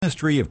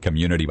Ministry of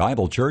Community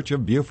Bible Church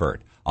of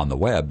Beaufort, on the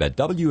web at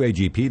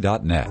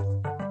wagp.net.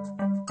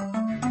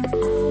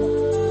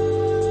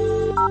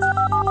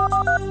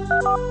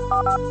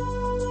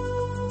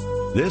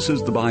 This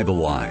is the Bible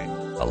Line,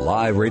 a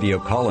live radio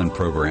call-in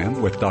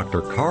program with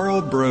Dr.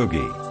 Carl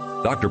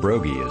Broggi. Dr.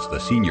 Broggi is the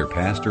senior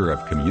pastor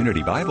of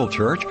Community Bible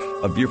Church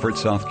of Beaufort,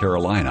 South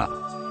Carolina.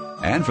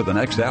 And for the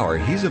next hour,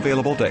 he's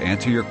available to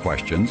answer your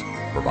questions,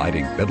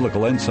 providing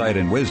biblical insight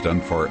and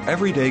wisdom for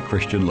everyday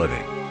Christian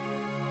living.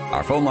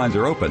 Our phone lines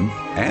are open,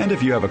 and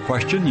if you have a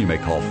question, you may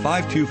call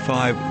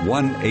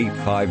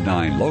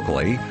 525-1859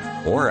 locally,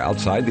 or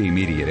outside the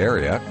immediate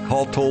area,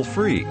 call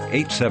toll-free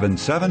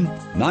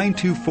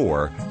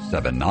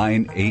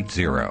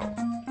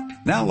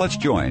 877-924-7980. Now let's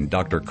join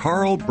Dr.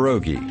 Carl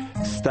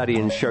Broggi. Study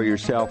and show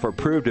yourself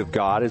approved of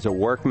God as a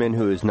workman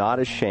who is not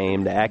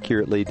ashamed,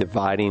 accurately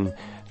dividing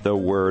the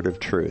word of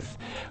truth.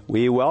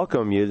 We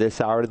welcome you this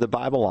hour to the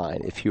Bible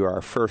Line. If you are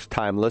a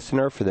first-time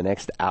listener, for the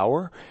next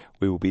hour,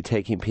 we will be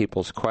taking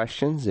people's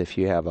questions. If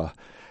you have a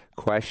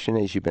question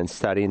as you've been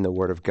studying the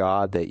Word of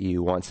God that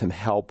you want some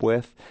help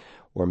with,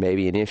 or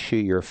maybe an issue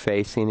you're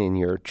facing in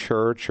your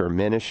church or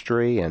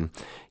ministry and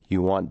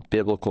you want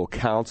biblical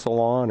counsel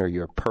on, or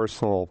your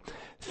personal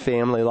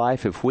family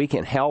life, if we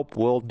can help,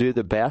 we'll do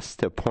the best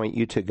to point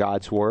you to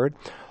God's Word.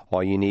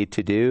 All you need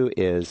to do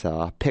is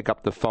pick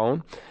up the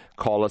phone,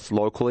 call us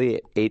locally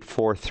at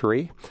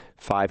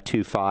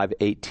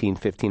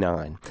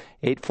 843-525-1859.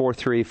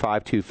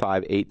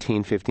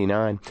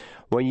 843-525-1859.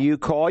 When you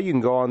call, you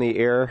can go on the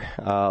air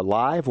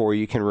live, or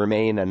you can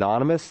remain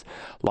anonymous.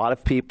 A lot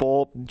of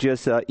people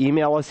just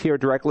email us here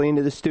directly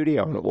into the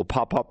studio, and it will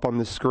pop up on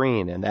the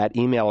screen. And that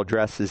email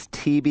address is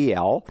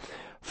TBL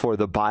for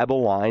the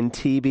Bible Line,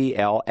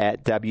 TBL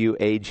at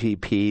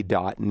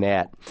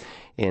wagp.net.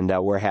 And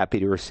we're happy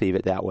to receive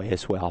it that way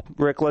as well.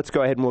 Rick, let's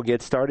go ahead and we'll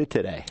get started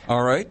today.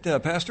 All right,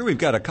 Pastor, we've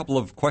got a couple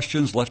of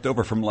questions left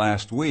over from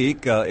last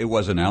week. It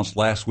was announced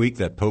last week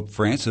that Pope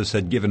Francis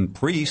had given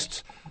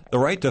priests the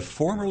right to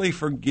formally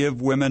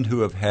forgive women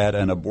who have had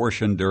an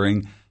abortion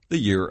during the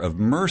year of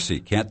mercy.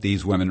 Can't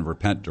these women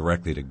repent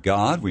directly to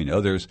God? We know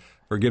there's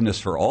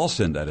forgiveness for all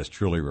sin that is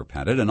truly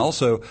repented. And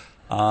also,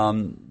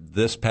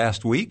 this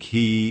past week,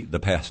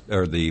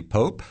 the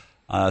Pope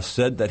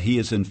said that he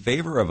is in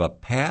favor of a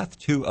path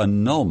to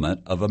annulment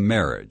of a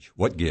marriage.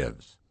 What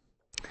gives?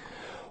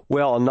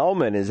 Well,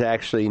 annulment is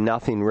actually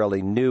nothing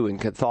really new in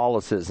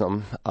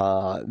Catholicism.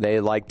 They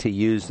like to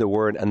use the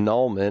word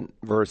annulment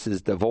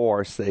versus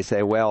divorce. They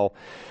say, well,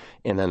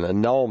 in an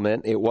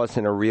annulment, it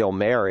wasn't a real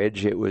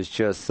marriage. It was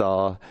just,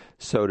 so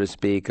to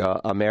speak,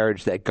 a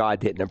marriage that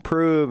God didn't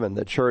approve, and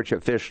the church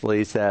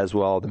officially says,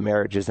 well, the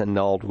marriage is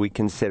annulled. We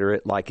consider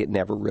it like it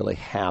never really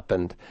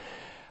happened.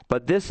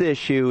 But this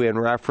issue in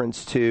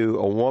reference to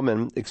a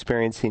woman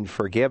experiencing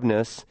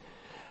forgiveness,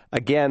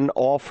 again,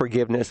 all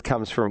forgiveness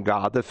comes from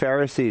God. The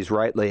Pharisees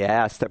rightly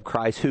asked of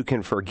Christ, who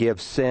can forgive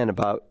sin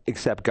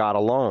except God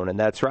alone? And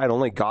that's right,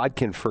 only God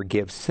can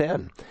forgive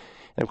sin.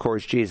 And of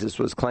course, Jesus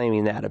was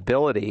claiming that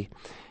ability.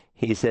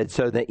 He said,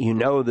 so that you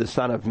know the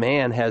Son of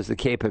Man has the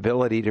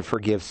capability to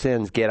forgive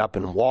sins, get up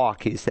and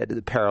walk, he said to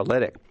the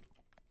paralytic.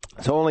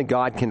 So only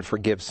God can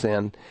forgive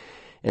sin,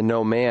 and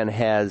no man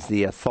has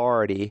the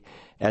authority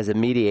as a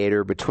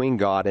mediator between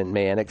God and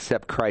man,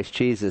 except Christ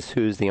Jesus,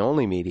 who's the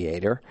only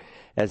mediator,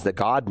 as the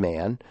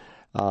God-man.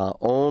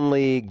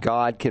 Only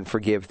God can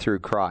forgive through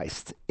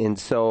Christ. And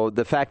so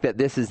the fact that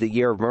this is the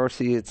year of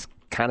mercy, it's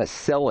kind of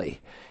silly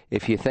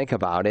if you think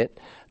about it.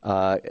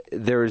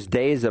 There's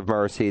days of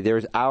mercy,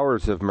 there's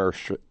hours of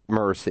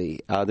mercy,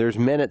 there's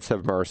minutes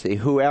of mercy.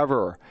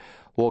 Whoever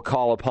will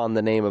call upon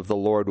the name of the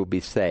Lord will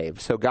be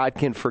saved. So God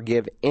can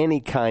forgive any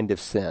kind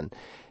of sin.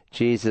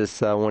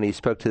 Jesus, when he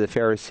spoke to the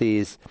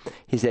Pharisees,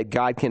 he said,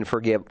 God can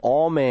forgive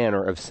all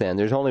manner of sin.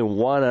 There's only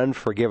one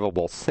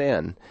unforgivable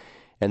sin,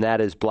 and that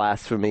is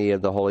blasphemy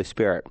of the Holy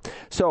Spirit.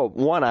 So,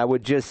 one, I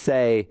would just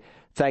say,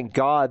 thank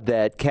God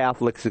that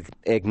Catholics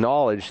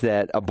acknowledge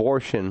that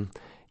abortion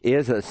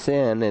is a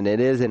sin, and it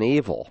is an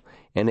evil,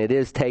 and it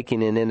is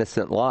taking an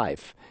innocent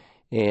life.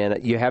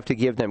 And you have to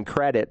give them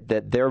credit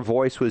that their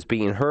voice was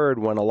being heard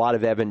when a lot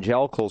of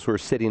evangelicals were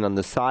sitting on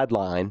the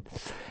sideline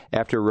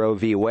after Roe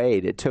v.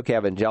 Wade. It took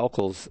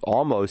evangelicals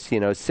almost,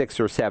 6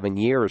 or 7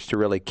 years to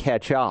really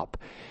catch up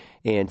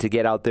and to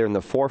get out there in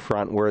the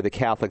forefront where the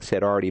Catholics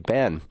had already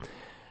been.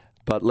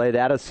 But lay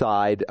that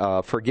aside,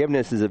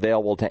 forgiveness is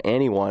available to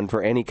anyone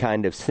for any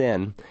kind of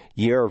sin,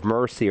 year of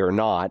mercy or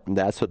not, and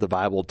that's what the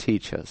Bible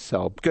teaches.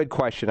 So, good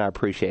question. I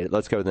appreciate it.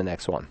 Let's go to the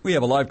next one. We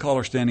have a live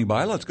caller standing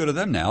by. Let's go to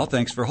them now.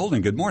 Thanks for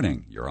holding. Good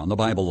morning. You're on the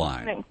Bible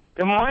Line.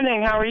 Good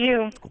morning. How are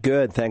you?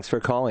 Good. Thanks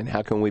for calling.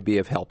 How can we be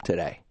of help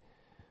today?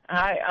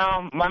 Hi.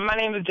 My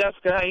name is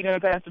Jessica. How you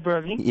doing, Pastor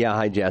Broggi? Yeah.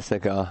 Hi,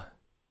 Jessica.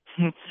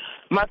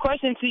 My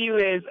question to you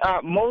is,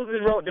 Moses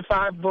wrote the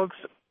 5 books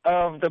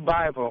of the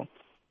Bible.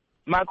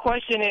 My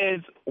question is,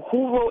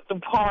 who wrote the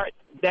part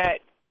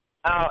that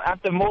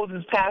after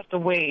Moses passed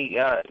away,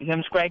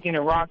 him striking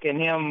a rock and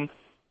him,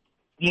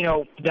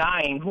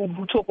 dying, who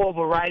took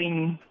over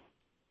writing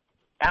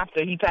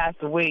after he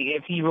passed away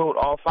if he wrote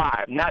all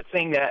 5. Not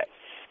saying that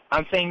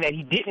I'm saying that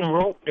he didn't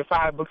wrote the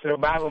 5 books of the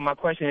Bible. My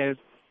question is,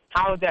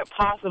 how is that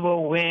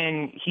possible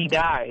when he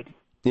died?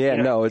 Yeah,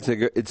 no, it's a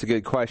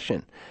good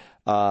question.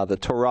 The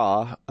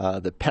Torah,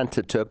 the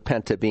Pentateuch,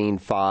 Penta being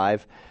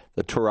 5,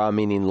 the Torah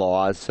meaning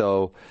laws.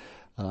 So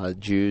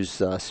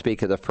Jews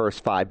speak of the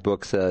first 5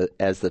 books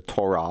as the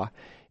Torah,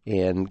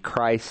 and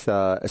Christ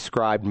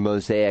ascribed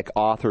Mosaic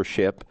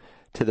authorship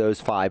to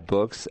those 5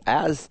 books,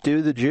 as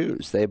do the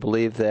Jews. They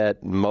believe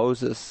that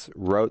Moses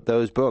wrote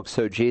those books.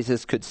 So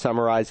Jesus could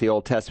summarize the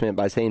Old Testament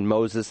by saying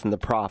Moses and the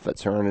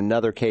prophets, or on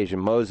another occasion,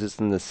 Moses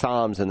and the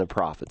Psalms and the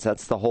prophets.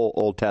 That's the whole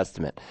Old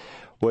Testament.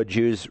 What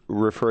Jews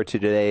refer to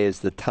today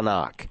as the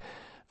Tanakh,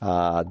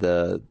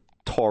 the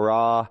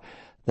Torah,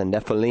 the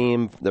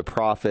Nephilim, the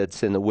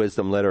prophets, and the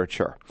wisdom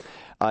literature,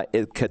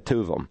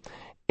 Ketuvim.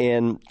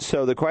 And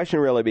so the question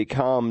really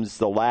becomes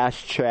the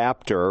last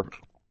chapter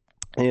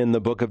in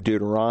the book of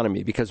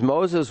Deuteronomy, because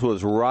Moses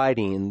was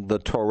writing the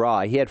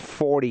Torah. He had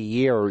 40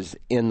 years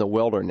in the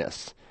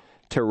wilderness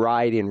to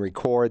write and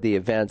record the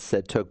events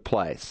that took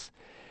place.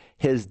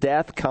 His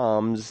death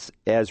comes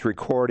as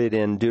recorded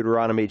in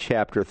Deuteronomy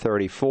chapter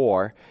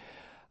 34.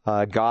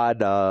 God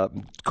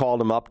called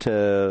him up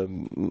to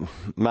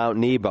Mount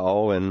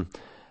Nebo and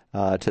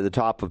to the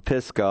top of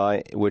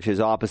Pisgah, which is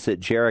opposite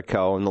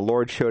Jericho, and the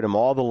Lord showed him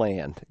all the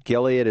land,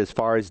 Gilead as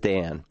far as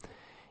Dan.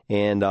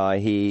 And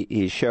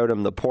he showed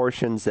him the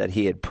portions that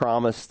he had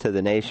promised to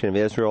the nation of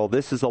Israel.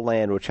 This is a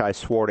land which I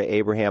swore to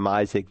Abraham,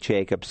 Isaac,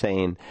 Jacob,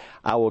 saying,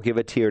 I will give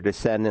it to your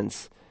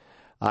descendants.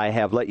 I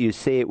have let you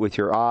see it with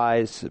your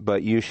eyes,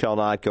 but you shall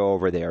not go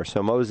over there.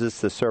 So Moses,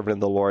 the servant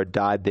of the Lord,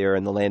 died there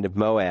in the land of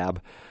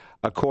Moab,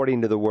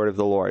 according to the word of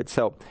the Lord.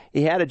 So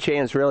he had a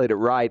chance really to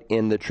write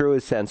in the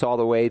truest sense all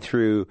the way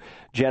through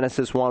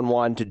Genesis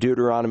 1:1 to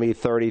Deuteronomy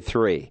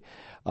 33.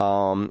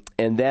 And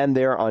then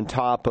there on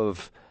top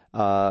of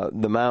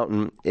the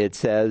mountain, it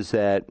says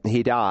that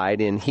he died,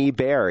 and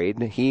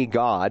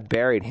God,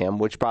 buried him,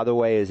 which, by the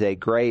way, is a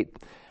great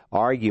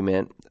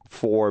argument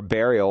for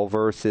burial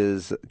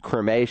versus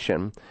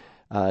cremation.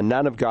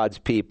 None of God's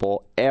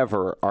people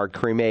ever are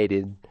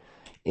cremated.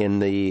 In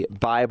the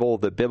Bible,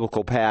 the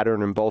biblical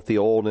pattern in both the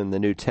Old and the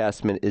New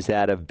Testament is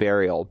that of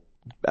burial.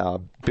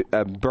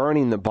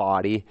 Burning the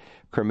body,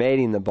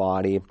 cremating the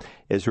body,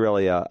 is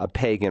really a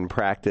pagan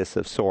practice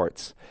of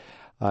sorts.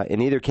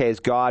 In either case,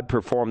 God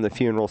performed the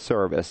funeral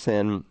service.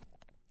 And,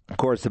 of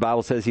course, the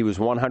Bible says he was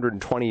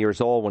 120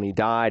 years old when he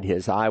died.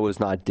 His eye was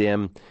not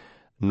dim,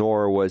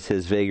 nor was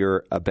his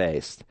vigor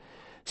abased.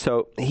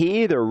 So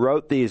he either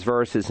wrote these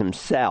verses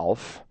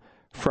himself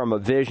from a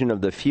vision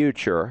of the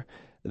future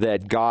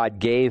that God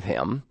gave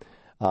him.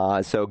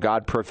 So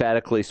God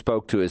prophetically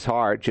spoke to his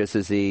heart, just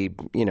as he,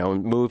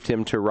 moved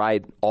him to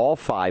write all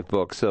 5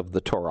 books of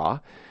the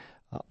Torah.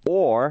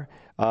 Or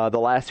the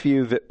last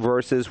few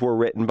verses were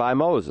written by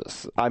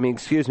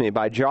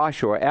by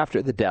Joshua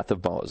after the death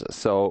of Moses.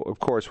 So, of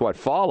course, what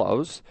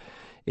follows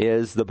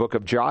is the book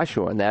of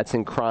Joshua, and that's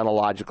in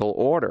chronological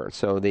order.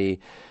 So the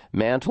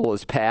mantle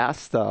is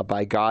passed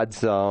by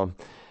God's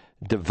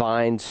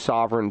divine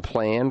sovereign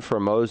plan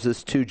from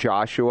Moses to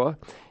Joshua.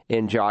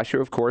 And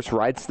Joshua, of course,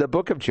 writes the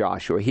book of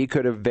Joshua. He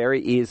could have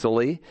very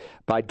easily,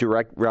 by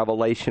direct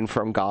revelation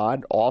from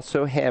God,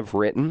 also have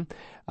written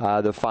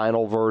the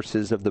final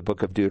verses of the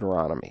book of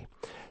Deuteronomy.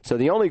 So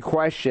the only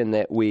question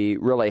that we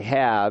really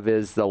have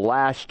is the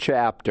last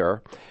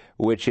chapter,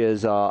 which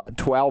is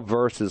 12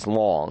 verses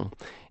long.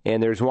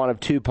 And there's one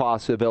of 2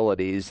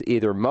 possibilities.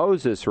 Either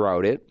Moses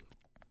wrote it,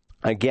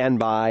 again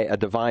by a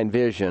divine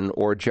vision,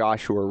 or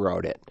Joshua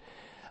wrote it.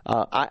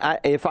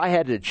 If I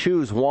had to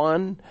choose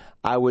one,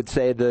 I would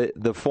say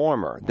the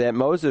former, that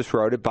Moses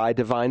wrote it by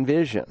divine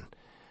vision.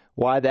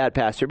 Why that,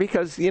 Pastor?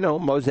 Because,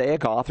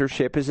 Mosaic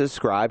authorship is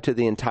ascribed to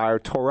the entire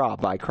Torah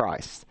by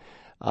Christ.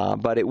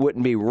 But it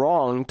wouldn't be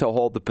wrong to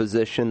hold the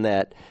position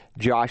that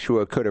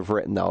Joshua could have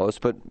written those.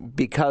 But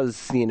because,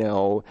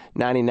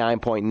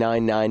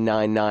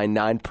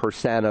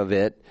 99.99999% of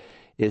it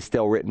is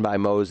still written by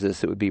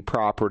Moses, it would be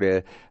proper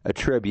to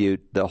attribute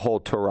the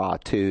whole Torah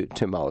to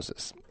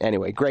Moses.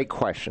 Anyway, great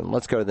question.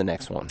 Let's go to the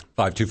next one.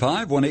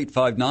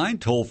 525-1859,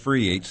 toll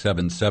free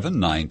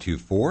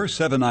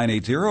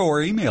 877-924-7980,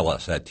 or email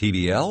us at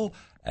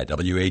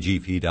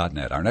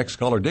tbl@wagp.net. Our next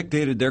caller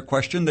dictated their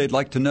question. They'd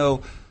like to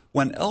know,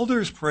 when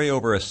elders pray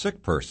over a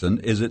sick person,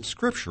 is it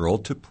scriptural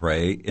to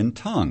pray in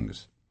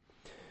tongues?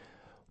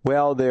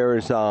 Well,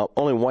 there's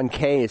only one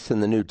case in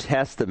the New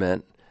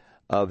Testament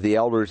of the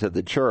elders of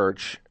the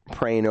church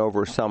praying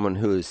over someone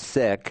who is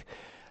sick,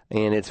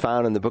 and it's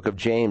found in the book of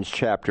James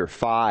chapter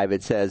 5.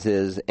 It says,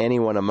 is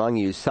anyone among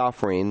you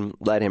suffering?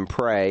 Let him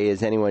pray.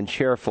 Is anyone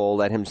cheerful?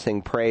 Let him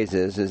sing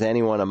praises. Is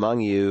anyone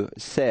among you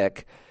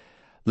sick?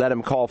 Let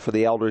him call for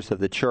the elders of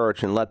the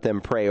church and let them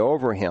pray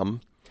over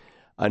him,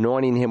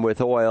 anointing him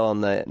with oil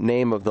in the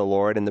name of the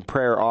Lord, and the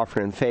prayer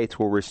offered in faith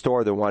will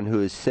restore the one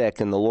who is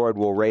sick, and the Lord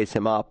will raise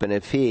him up. And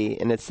if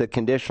and it's a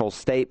conditional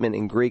statement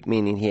in Greek,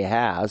 meaning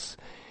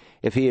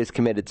if he has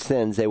committed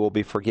sins, they will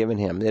be forgiven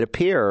him. It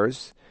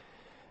appears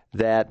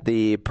that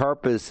the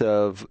purpose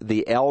of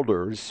the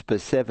elders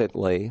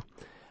specifically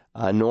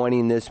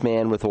anointing this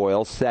man with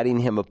oil, setting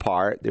him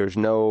apart, there's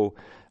no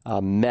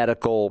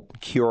medical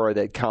cure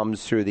that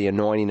comes through the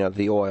anointing of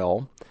the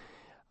oil,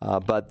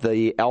 but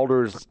the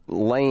elders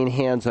laying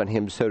hands on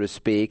him, so to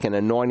speak, and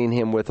anointing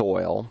him with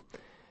oil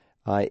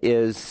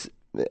is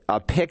a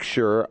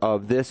picture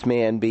of this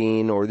man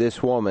being, or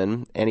this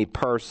woman, any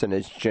person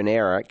is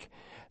generic,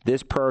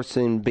 this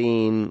person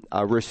being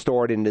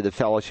restored into the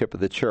fellowship of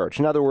the church.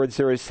 In other words,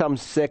 there is some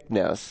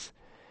sickness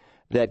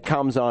that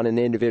comes on an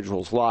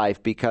individual's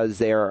life because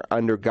they are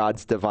under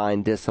God's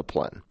divine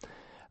discipline.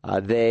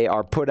 They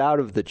are put out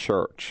of the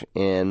church,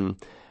 and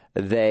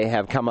they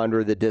have come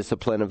under the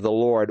discipline of the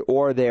Lord,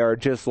 or they are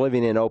just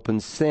living in open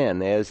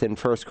sin, as in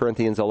 1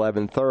 Corinthians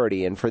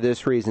 11:30. And for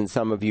this reason,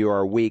 some of you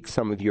are weak,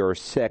 some of you are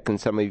sick,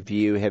 and some of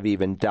you have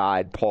even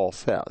died, Paul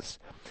says.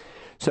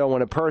 So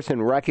when a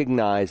person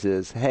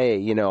recognizes, hey,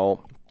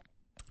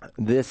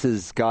 this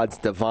is God's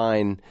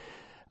divine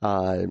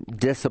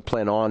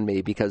discipline on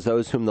me, because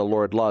those whom the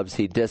Lord loves,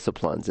 he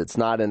disciplines. It's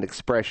not an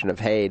expression of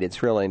hate,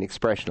 it's really an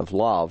expression of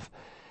love.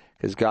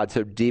 Because God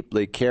so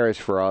deeply cares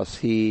for us,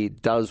 he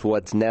does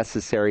what's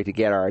necessary to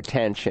get our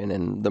attention,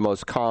 and the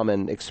most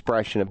common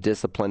expression of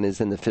discipline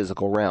is in the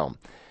physical realm.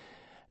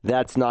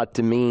 That's not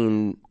to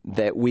mean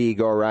that we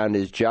go around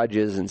as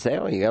judges and say,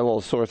 oh, you got a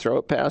little sore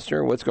throat,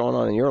 Pastor? What's going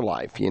on in your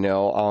life?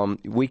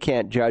 We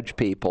can't judge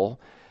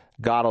people.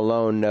 God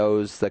alone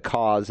knows the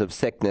cause of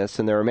sickness,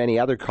 and there are many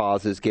other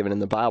causes given in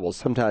the Bible.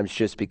 Sometimes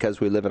just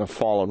because we live in a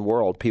fallen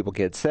world, people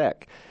get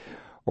sick.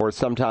 Or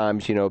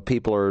sometimes,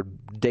 people are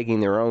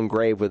digging their own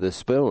grave with a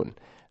spoon.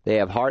 They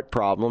have heart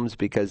problems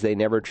because they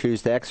never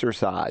choose to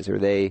exercise, or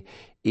they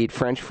eat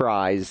French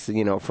fries,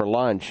 for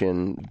lunch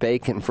and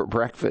bacon for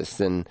breakfast,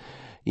 and,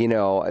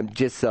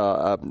 just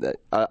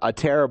a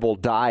terrible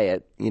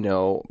diet,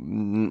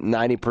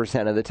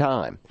 90% of the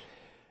time.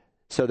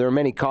 So there are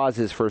many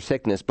causes for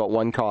sickness, but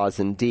one cause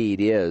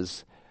indeed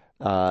is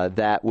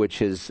that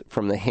which is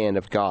from the hand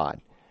of God.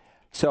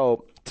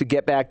 So to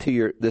get back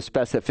to the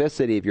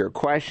specificity of your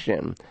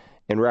question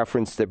in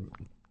reference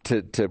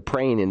to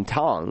praying in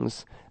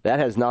tongues, that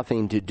has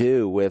nothing to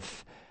do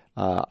with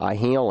a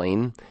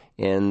healing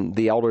and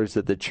the elders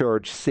of the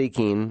church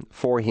seeking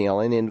for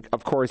healing. And,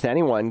 of course,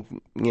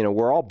 anyone,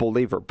 we're all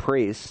believer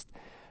priests,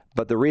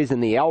 but the reason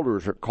the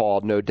elders are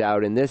called, no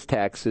doubt, in this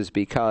text is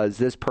because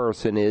this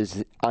person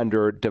is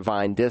under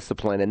divine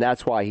discipline, and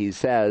that's why he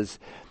says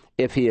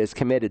if he has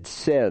committed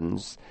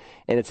sins.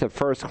 And it's a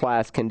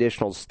first-class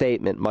conditional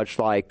statement, much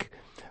like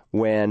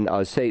when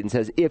Satan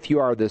says, if you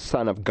are the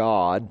Son of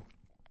God,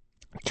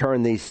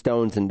 turn these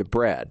stones into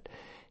bread.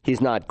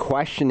 He's not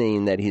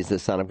questioning that he's the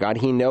Son of God.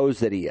 He knows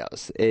that he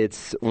is.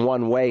 It's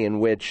one way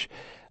in which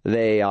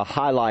they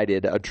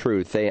highlighted a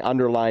truth. They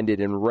underlined it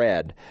in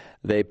red.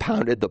 They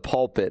pounded the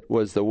pulpit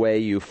was the way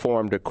you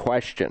formed a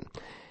question.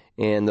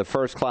 And the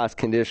first-class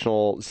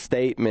conditional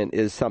statement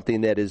is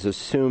something that is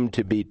assumed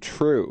to be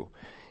true.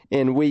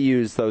 And we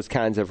use those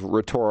kinds of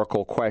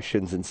rhetorical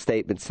questions and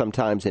statements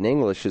sometimes in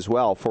English as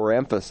well for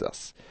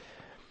emphasis.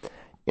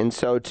 And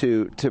so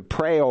to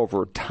pray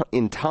over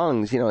in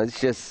tongues, it's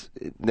just,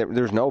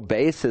 there's no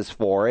basis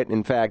for it.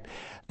 In fact,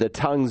 the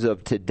tongues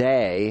of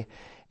today,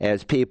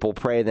 as people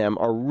pray them,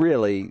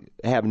 really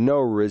have no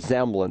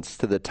resemblance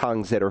to the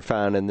tongues that are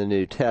found in the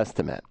New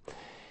Testament.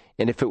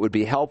 And if it would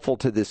be helpful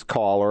to this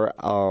caller,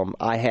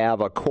 I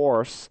have a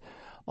course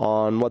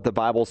on what the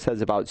Bible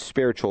says about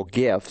spiritual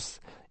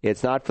gifts.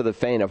 It's not for the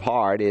faint of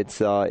heart.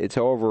 It's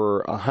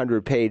over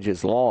 100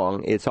 pages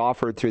long. It's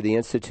offered through the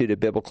Institute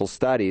of Biblical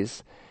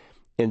Studies.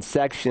 In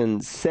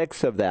Section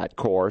 6 of that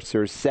course,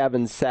 there's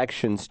 7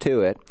 sections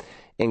to it,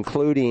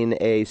 including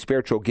a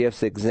spiritual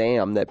gifts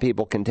exam that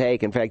people can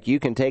take. In fact, you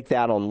can take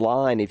that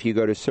online if you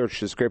go to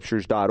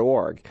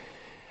searchthescriptures.org.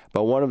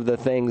 But one of the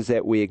things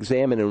that we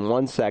examine in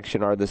one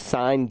section are the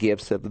sign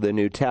gifts of the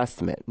New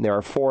Testament. And there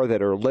are 4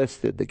 that are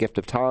listed: the gift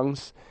of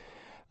tongues,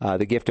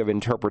 the gift of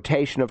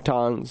interpretation of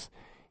tongues,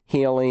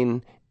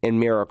 healing, and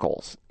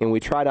miracles. And we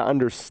try to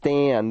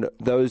understand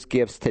those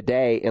gifts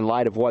today in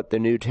light of what the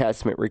New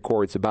Testament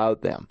records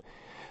about them.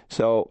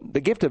 So the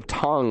gift of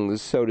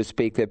tongues, so to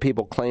speak, that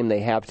people claim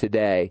they have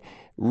today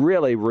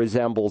really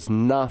resembles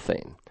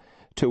nothing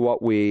to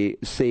what we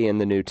see in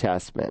the New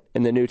Testament.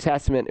 In the New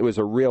Testament, it was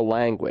a real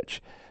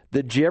language.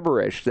 The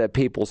gibberish that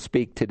people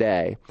speak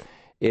today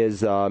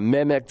is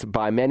mimicked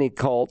by many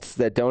cults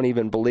that don't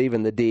even believe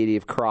in the deity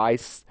of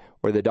Christ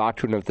or the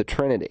doctrine of the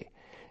Trinity.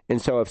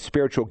 And so if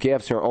spiritual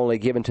gifts are only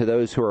given to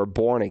those who are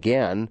born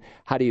again,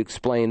 how do you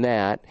explain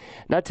that?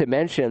 Not to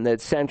mention that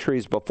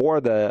centuries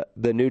before the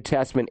New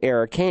Testament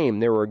era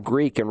came, there were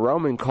Greek and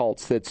Roman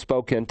cults that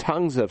spoke in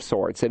tongues of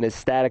sorts and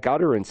ecstatic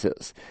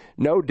utterances.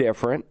 No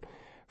different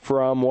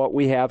from what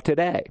we have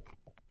today.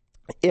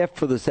 If,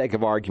 for the sake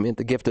of argument,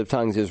 the gift of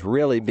tongues is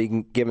really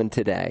being given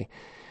today,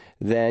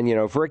 then,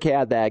 if Rick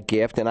had that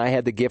gift and I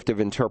had the gift of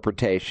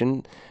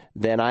interpretation,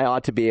 then I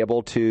ought to be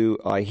able to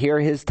hear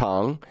his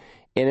tongue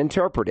and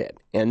interpret it.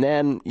 And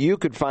then you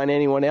could find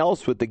anyone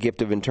else with the gift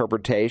of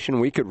interpretation.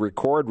 We could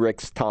record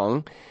Rick's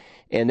tongue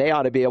and they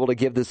ought to be able to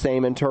give the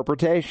same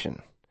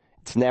interpretation.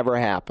 It's never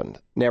happened,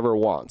 never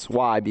once.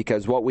 Why?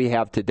 Because what we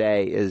have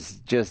today is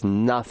just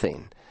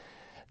nothing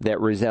that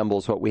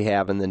resembles what we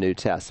have in the New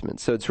Testament.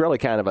 So it's really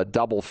kind of a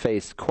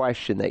double-faced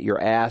question that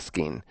you're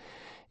asking,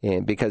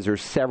 and because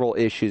there's several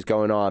issues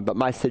going on. But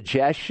my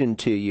suggestion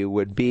to you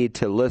would be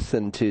to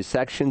listen to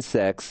Section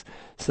 6,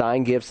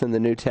 Sign Gifts in the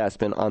New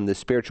Testament, on the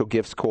Spiritual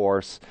Gifts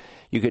course.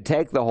 You could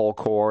take the whole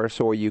course,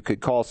 or you could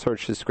call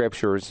Search the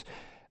Scriptures,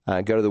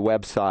 go to the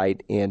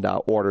website, and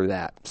order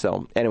that.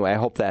 So anyway, I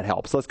hope that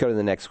helps. Let's go to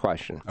the next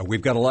question.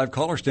 We've got a live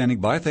caller standing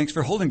by. Thanks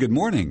for holding. Good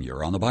morning.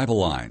 You're on the Bible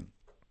Line.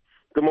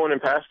 Good morning,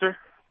 Pastor.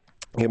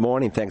 Good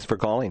morning. Thanks for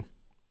calling.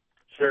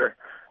 Sure.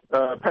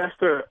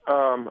 Pastor,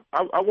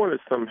 I wanted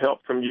some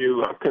help from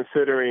you. I'm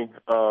considering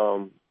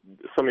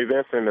some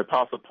events in the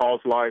Apostle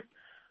Paul's life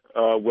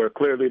where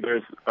clearly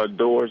there's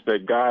doors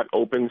that God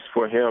opens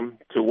for him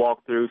to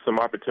walk through, some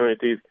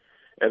opportunities,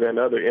 and then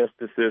other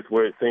instances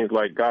where it seems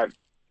like God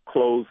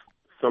closed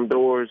some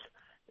doors.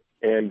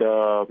 And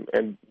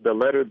the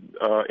letter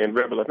in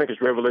I think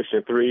it's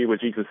Revelation 3, where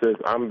Jesus says,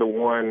 "I'm the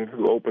one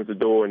who opens the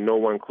door and no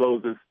one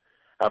closes.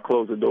 I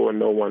close the door and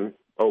no one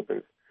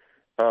opens."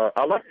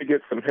 I'd like to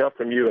get some help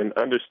from you in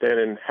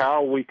understanding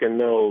how we can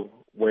know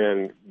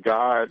when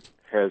God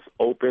has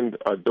opened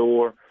a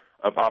door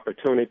of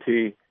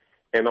opportunity.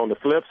 And on the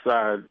flip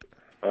side,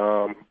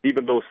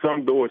 even though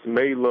some doors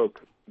may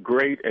look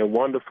great and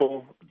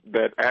wonderful,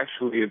 that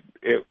actually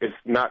it's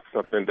not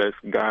something that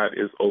God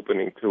is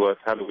opening to us.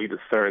 How do we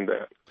discern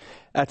that?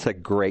 That's a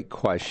great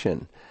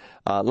question.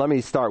 Let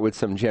me start with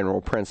some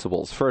general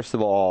principles. First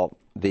of all,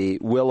 the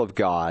will of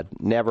God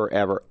never,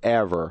 ever,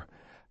 ever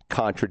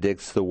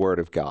contradicts the Word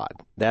of God.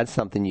 That's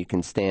something you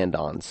can stand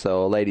on.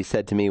 So a lady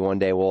said to me one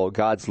day, well,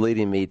 God's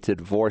leading me to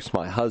divorce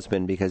my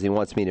husband because he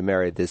wants me to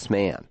marry this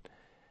man.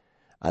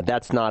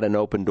 That's not an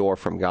open door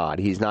from God.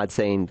 He's not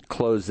saying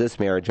close this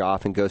marriage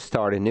off and go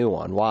start a new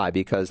one. Why?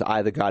 Because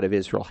I, the God of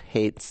Israel,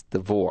 hates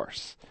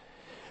divorce.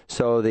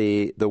 So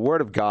the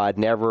Word of God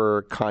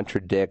never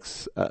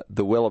contradicts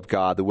the will of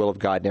God. The will of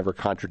God never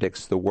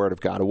contradicts the Word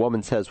of God. A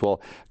woman says,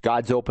 well,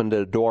 God's opened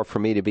a door for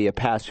me to be a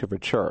pastor of a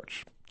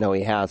church. No,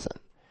 he hasn't.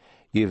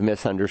 You've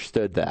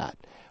misunderstood that.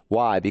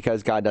 Why?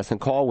 Because God doesn't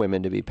call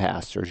women to be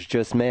pastors,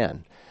 just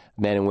men.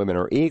 Men and women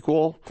are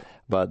equal,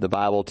 but the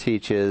Bible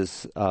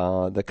teaches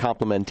the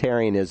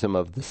complementarianism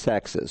of the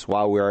sexes.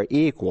 While we are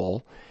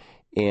equal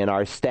in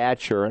our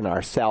stature and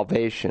our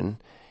salvation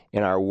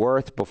and our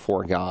worth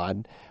before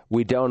God,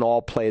 we don't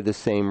all play the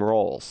same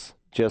roles.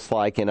 Just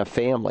like in a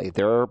family,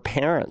 there are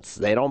parents.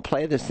 They don't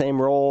play the same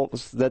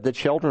roles that the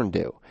children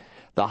do.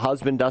 The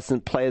husband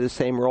doesn't play the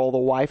same role the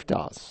wife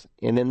does.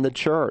 And in the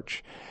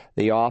church,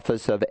 the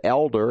office of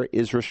elder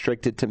is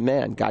restricted to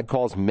men. God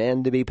calls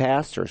men to be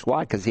pastors.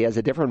 Why? Because he has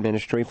a different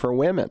ministry for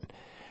women.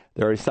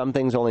 There are some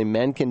things only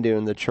men can do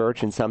in the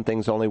church and some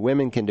things only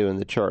women can do in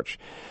the church.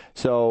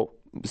 So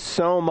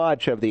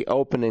much of the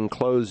open and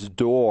closed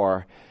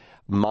door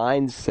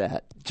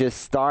mindset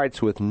just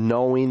starts with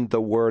knowing the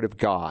Word of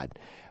God.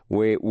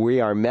 We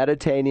are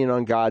meditating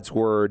on God's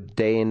Word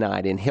day and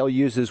night, and he'll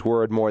use his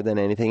Word more than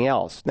anything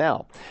else.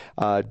 Now,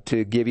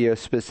 to give you a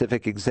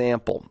specific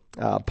example,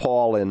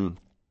 Paul in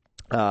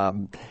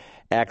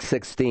Acts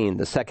 16,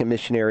 the second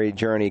missionary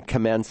journey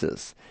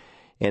commences.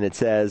 And it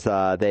says,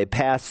 they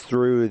passed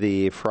through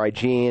the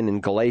Phrygian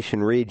and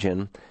Galatian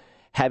region,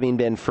 having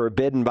been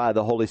forbidden by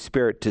the Holy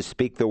Spirit to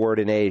speak the word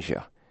in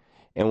Asia.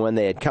 And when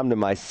they had come to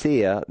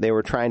Mysia, they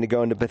were trying to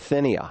go into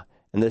Bithynia,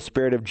 and the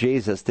Spirit of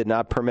Jesus did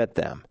not permit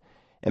them.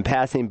 And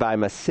passing by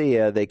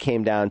Mysia, they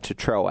came down to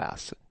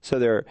Troas. So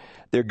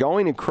they're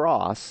going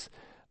across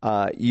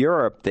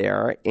Europe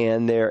there,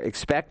 and they're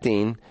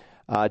expecting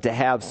to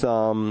have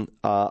some,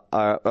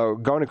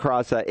 going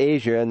across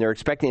Asia, and they're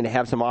expecting to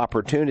have some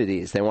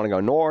opportunities. They want to go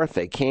north,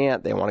 they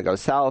can't. They want to go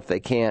south, they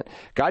can't.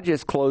 God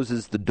just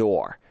closes the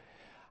door.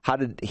 How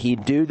did he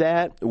do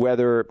that?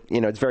 Whether,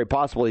 it's very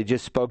possible he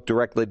just spoke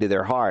directly to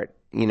their heart,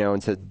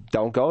 and said,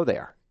 don't go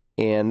there.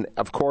 And,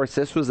 of course,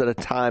 this was at a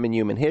time in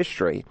human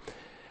history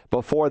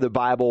before the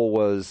Bible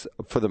was,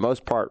 for the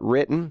most part,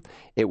 written.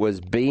 It was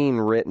being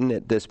written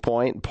at this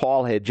point.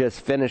 Paul had just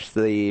finished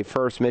the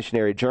first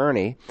missionary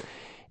journey.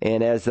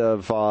 And as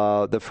of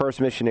the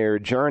first missionary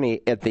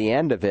journey, at the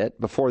end of it,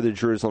 before the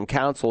Jerusalem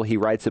Council, he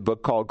writes a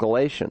book called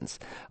Galatians.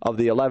 Of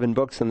the 11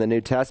 books in the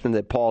New Testament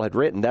that Paul had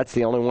written, that's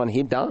the only one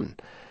he'd done.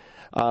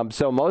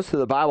 So most of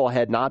the Bible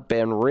had not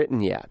been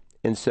written yet.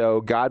 And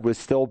so God was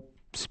still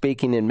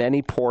speaking in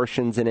many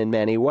portions and in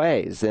many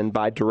ways, and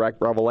by direct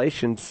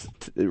revelation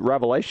to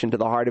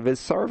the heart of his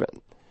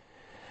servant.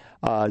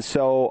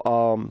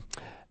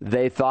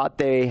 They thought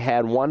they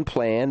had one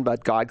plan,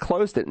 but God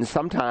closed it. And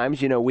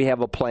sometimes, we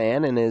have a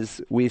plan, and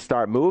as we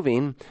start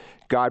moving,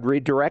 God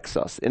redirects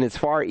us. And it's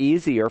far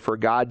easier for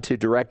God to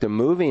direct a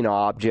moving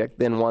object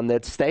than one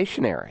that's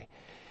stationary.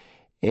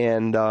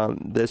 And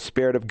the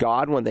Spirit of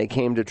God, when they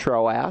came to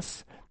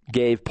Troas,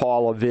 gave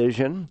Paul a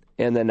vision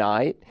in the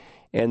night.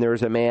 And there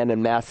was a man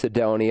in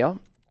Macedonia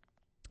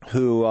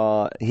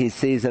who he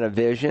sees in a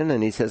vision,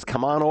 and he says,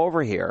 come on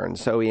over here. And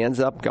so he ends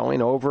up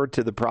going over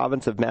to the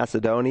province of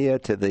Macedonia,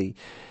 to the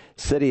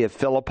city of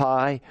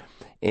Philippi,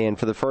 and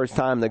for the first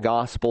time the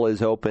gospel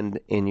is opened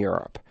in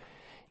Europe.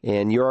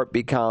 And Europe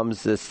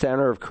becomes the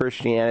center of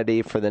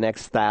Christianity for the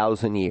next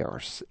 1,000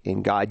 years.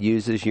 And God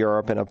uses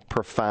Europe in a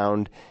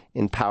profound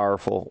and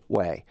powerful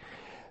way.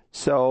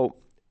 So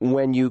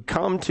when you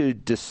come to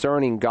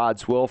discerning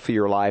God's will for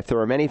your life, there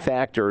are many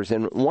factors.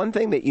 And one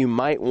thing that you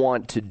might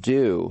want to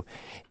do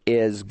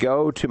is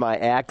go to my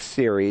Acts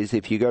series.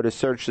 If you go to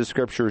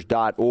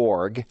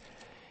searchthescriptures.org,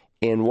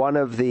 in one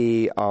of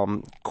the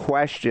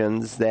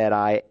questions that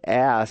I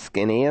ask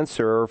and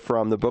answer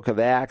from the book of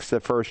Acts, the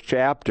first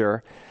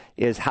chapter,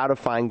 is how to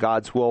find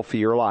God's will for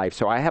your life.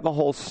 So I have a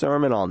whole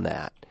sermon on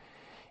that.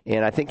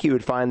 And I think you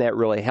would find that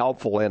really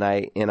helpful. And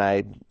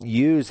I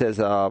use as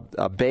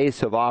a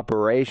base of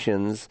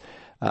operations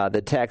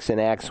the text in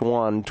Acts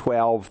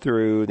 1:12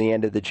 through the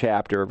end of the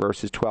chapter,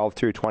 verses 12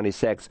 through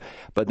 26.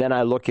 But then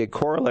I look at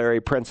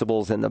corollary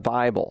principles in the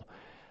Bible.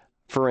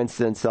 For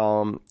instance,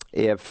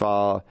 if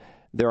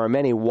there are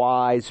many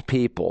wise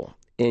people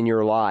in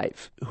your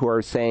life who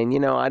are saying, you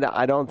know,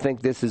 I don't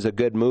think this is a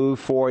good move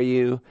for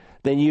you,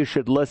 then you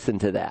should listen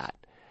to that.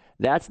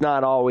 That's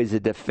not always a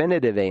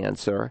definitive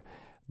answer,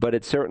 but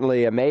it's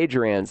certainly a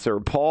major answer.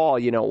 Paul,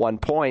 at one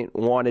point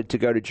wanted to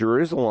go to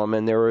Jerusalem,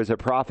 and there was a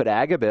prophet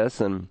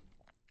Agabus, and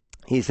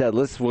he said,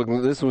 this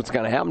is what's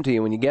going to happen to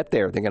you when you get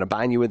there. They're going to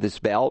bind you with this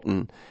belt,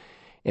 and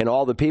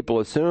all the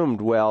people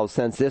assumed, well,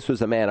 since this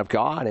was a man of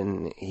God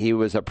and he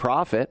was a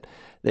prophet,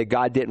 that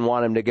God didn't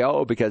want him to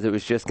go because it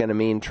was just going to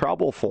mean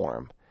trouble for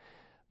him.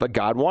 But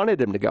God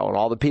wanted him to go, and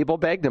all the people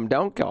begged him,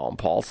 don't go. And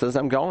Paul says,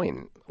 I'm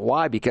going.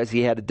 Why? Because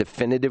he had a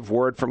definitive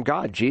word from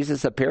God.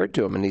 Jesus appeared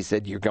to him, and he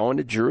said, you're going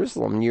to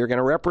Jerusalem, and you're going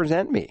to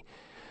represent me.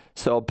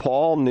 So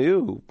Paul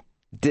knew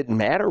it didn't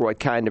matter what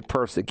kind of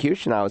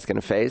persecution I was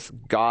going to face.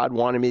 God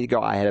wanted me to go.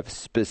 I had a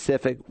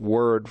specific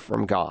word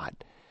from God.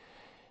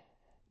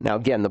 Now,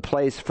 again, the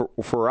place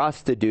for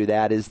us to do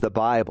that is the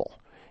Bible.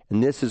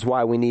 And this is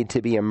why we need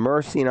to be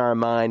immersing our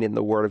mind in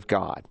the Word of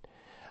God.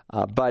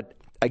 But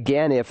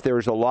again, if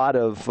there's a lot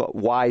of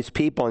wise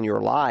people in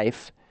your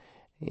life,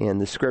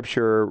 and the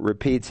Scripture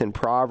repeats in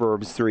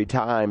Proverbs 3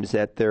 times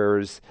that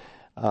there's,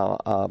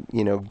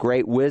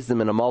 great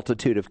wisdom in a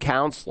multitude of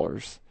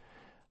counselors,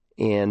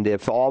 and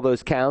if all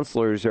those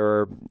counselors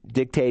are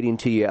dictating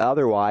to you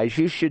otherwise,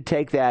 you should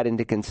take that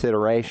into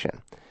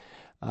consideration.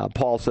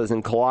 Paul says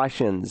in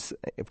Colossians,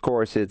 of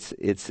course, it's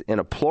in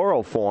a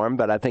plural form,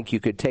 but I think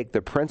you could take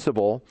the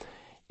principle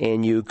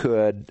and you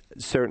could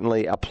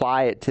certainly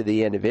apply it to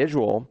the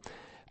individual.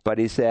 But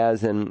he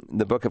says in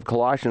the book of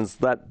Colossians,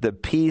 let the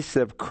peace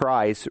of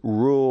Christ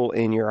rule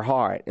in your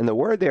heart. And the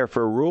word there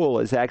for rule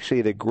is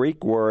actually the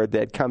Greek word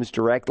that comes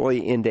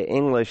directly into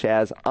English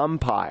as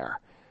umpire.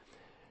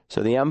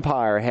 So the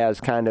umpire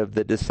has kind of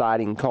the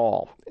deciding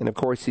call. And of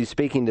course, he's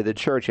speaking to the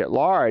church at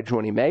large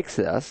when he makes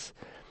this,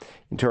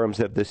 in terms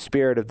of the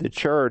spirit of the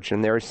church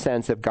and their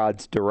sense of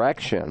God's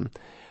direction.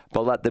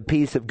 But let the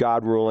peace of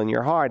God rule in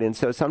your heart. And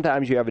so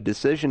sometimes you have a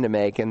decision to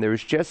make, and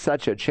there's just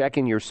such a check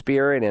in your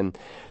spirit and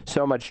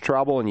so much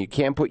trouble, and you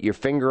can't put your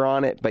finger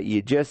on it, but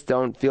you just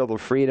don't feel the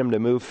freedom to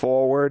move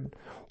forward.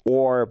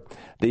 Or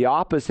the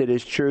opposite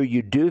is true.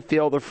 You do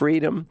feel the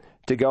freedom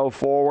to go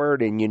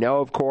forward, and you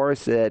know, of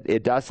course, that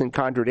it doesn't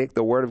contradict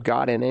the Word of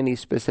God in any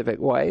specific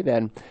way,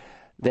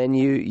 then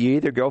you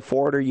either go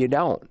forward or you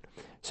don't.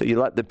 So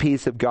you let the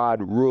peace of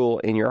God rule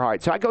in your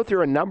heart. So I go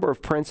through a number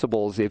of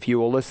principles. If you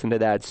will listen to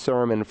that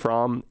sermon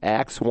from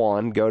Acts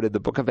 1, go to the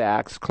book of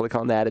Acts, click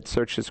on that at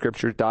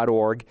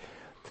searchthescriptures.org.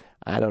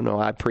 I don't know,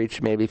 I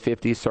preached maybe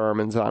 50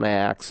 sermons on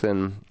Acts,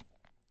 and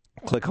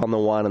click on the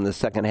one in the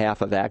second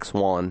half of Acts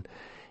 1,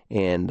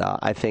 and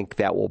I think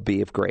that will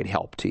be of great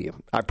help to you.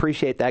 I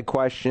appreciate that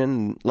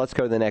question. Let's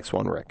go to the next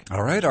one, Rick.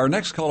 All right. Our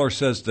next caller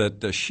says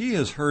that she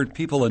has heard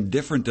people in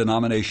different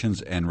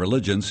denominations and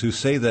religions who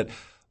say that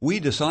we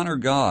dishonor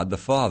God the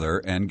Father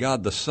and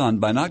God the Son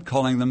by not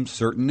calling them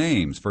certain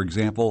names. For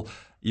example,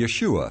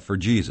 Yeshua for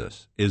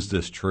Jesus. Is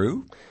this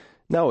true?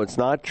 No, it's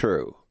not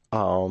true.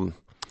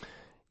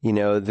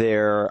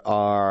 There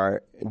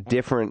are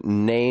different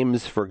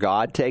names for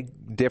God.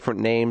 Take different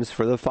names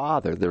for the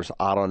Father. There's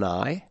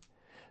Adonai,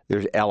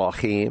 there's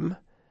Elohim,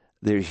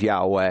 there's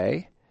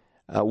Yahweh.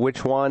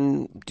 Which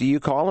one do you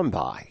call him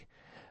by?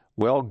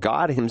 Well,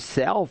 God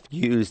himself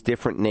used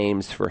different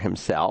names for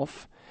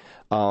himself.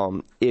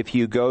 If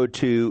you go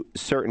to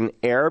certain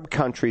Arab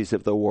countries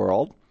of the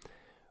world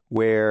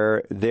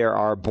where there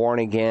are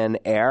born-again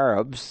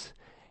Arabs,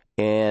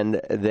 and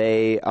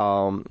they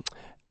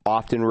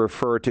often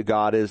refer to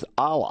God as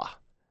Allah.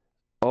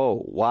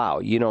 Oh, wow,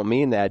 you don't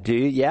mean that, do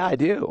you? Yeah, I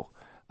do.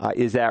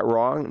 Is that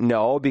wrong?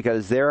 No,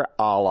 because they're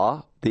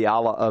Allah, the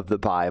Allah of the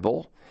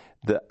Bible.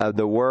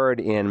 The word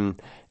in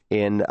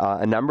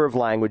a number of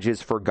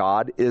languages for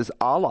God is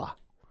Allah.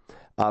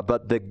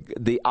 But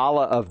the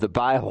Allah of the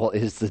Bible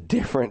is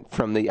different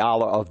from the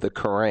Allah of the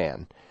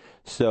Quran.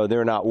 So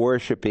they're not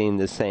worshiping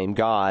the same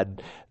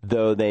God,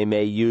 though they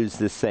may use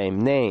the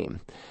same name.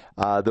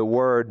 The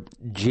word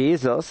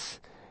Jesus,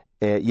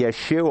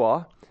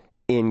 Yeshua,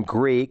 in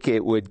Greek,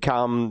 it would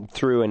come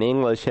through in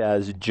English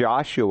as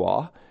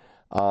Joshua,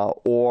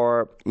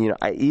 or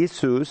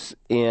Isus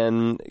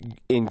in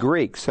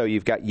Greek. So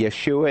you've got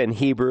Yeshua in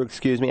Hebrew,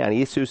 and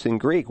Isus in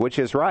Greek. Which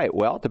is right?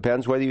 Well, it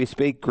depends whether you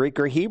speak Greek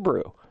or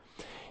Hebrew.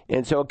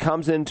 And so it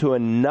comes into a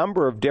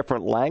number of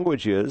different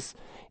languages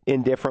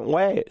in different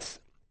ways.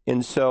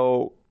 And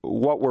so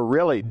what we're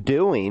really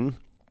doing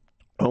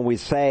when we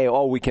say,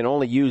 we can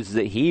only use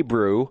the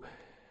Hebrew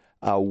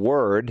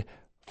word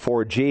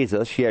for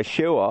Jesus,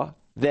 Yeshua,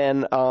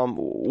 then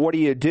what do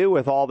you do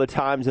with all the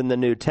times in the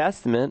New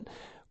Testament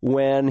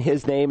when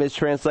his name is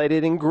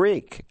translated in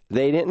Greek?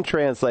 They didn't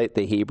translate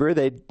the Hebrew.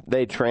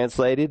 They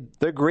translated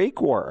the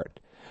Greek word.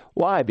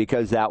 Why?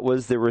 Because that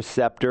was the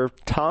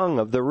receptive tongue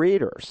of the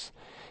readers.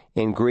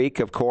 In Greek,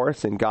 of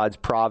course, in God's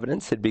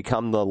providence, had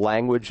become the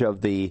language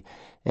of the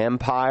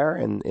empire,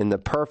 and in the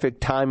perfect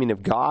timing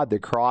of God, the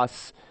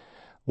cross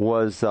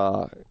was,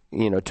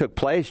 took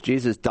place.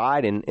 Jesus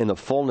died in the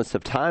fullness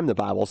of time, the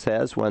Bible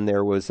says, when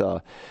there was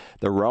the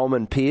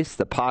Roman peace,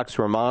 the Pax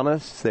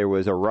Romanus, there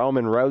was a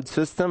Roman road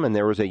system, and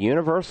there was a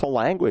universal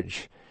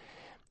language.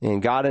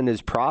 And God in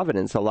his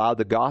providence allowed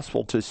the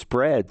gospel to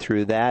spread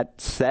through that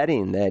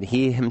setting that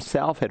he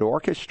himself had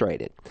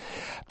orchestrated.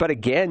 But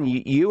again,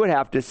 you would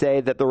have to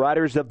say that the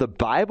writers of the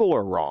Bible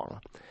are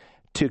wrong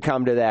to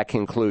come to that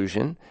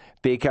conclusion,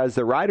 because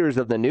the writers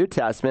of the New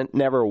Testament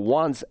never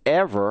once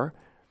ever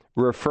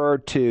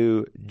referred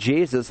to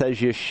Jesus as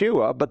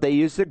Yeshua, but they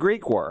used the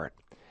Greek word.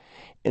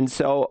 And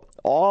so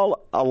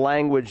all a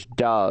language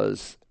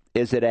does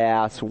is it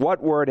asks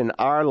what word in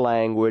our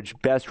language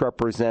best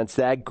represents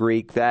that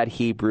Greek, that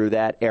Hebrew,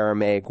 that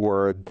Aramaic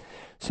word,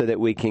 so that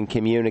we can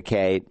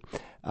communicate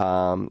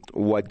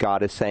what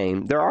God is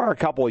saying. There are a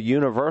couple of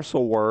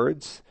universal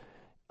words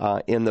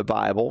in the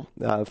Bible.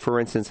 For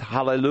instance,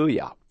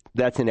 hallelujah.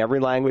 That's in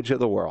every language of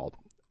the world,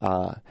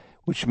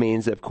 which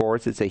means, of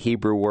course, it's a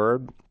Hebrew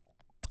word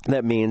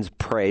that means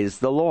praise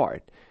the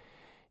Lord.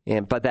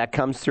 But that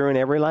comes through in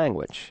every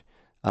language,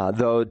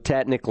 though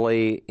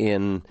technically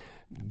in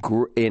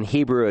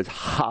Hebrew it's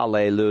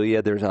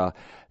hallelujah. There's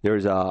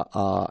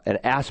an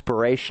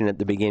aspiration at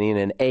the beginning,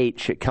 an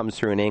H. It comes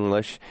through in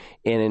English,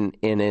 and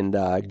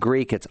in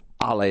Greek it's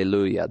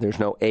alleluia. There's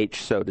no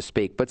H, so to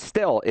speak, but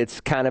still it's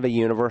kind of a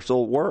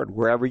universal word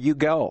wherever you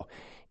go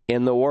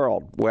in the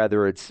world,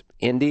 whether it's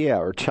India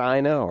or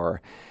China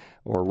or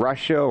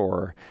Russia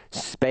or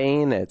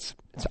Spain. It's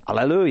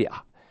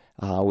alleluia.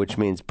 Which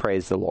means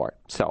praise the Lord.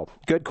 So,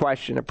 good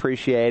question.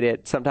 Appreciate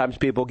it. Sometimes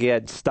people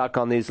get stuck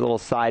on these little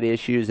side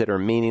issues that are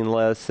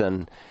meaningless,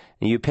 and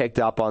you picked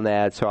up on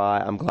that, so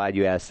I'm glad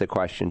you asked the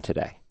question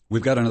today.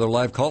 We've got another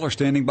live caller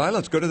standing by.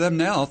 Let's go to them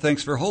now.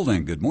 Thanks for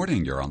holding. Good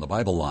morning. You're on the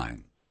Bible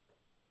line.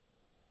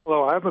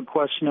 Hello. I have a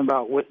question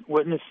about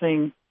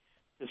witnessing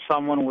to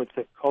someone with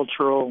a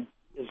cultural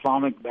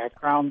Islamic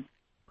background.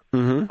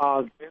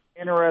 Mm-hmm. They're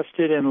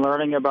interested in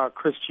learning about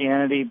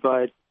Christianity,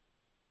 but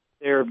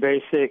their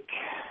basic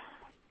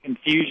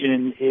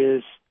confusion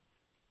is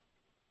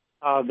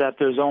that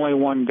there's only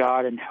one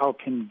God, and how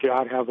can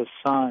God have a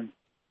son?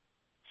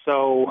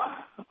 So,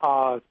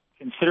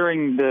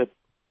 considering the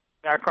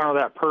background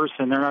of that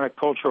person, they're not a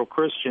cultural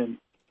Christian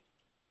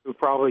who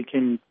probably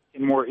can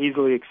more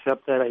easily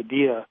accept that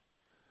idea.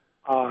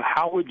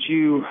 How would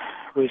you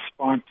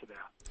respond to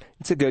that?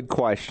 It's a good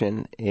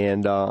question,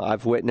 and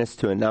I've witnessed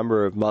to a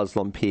number of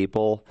Muslim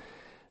people.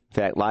 In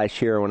fact,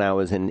 last year when I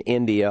was in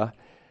India,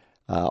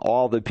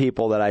 all the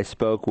people that I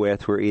spoke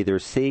with were either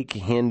Sikh,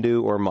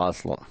 Hindu, or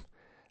Muslim.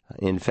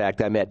 In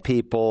fact, I met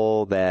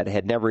people that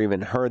had never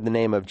even heard the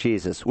name of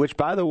Jesus, which,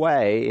 by the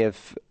way,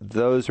 if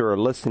those who are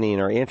listening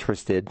are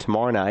interested,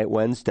 tomorrow night,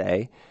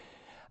 Wednesday,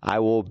 I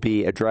will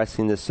be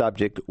addressing the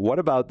subject, what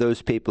about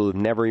those people who've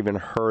never even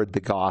heard the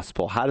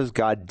gospel? How does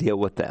God deal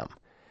with them?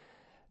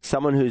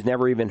 Someone who's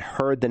never even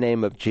heard the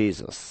name of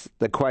Jesus.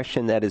 The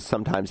question that is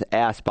sometimes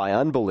asked by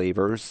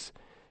unbelievers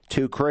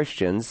to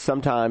Christians,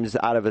 sometimes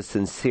out of a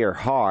sincere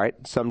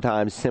heart,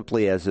 sometimes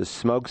simply as a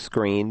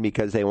smokescreen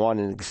because they want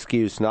an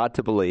excuse not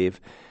to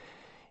believe,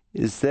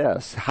 is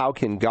this: how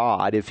can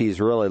God, if he's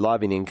really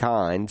loving and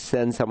kind,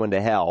 send someone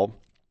to hell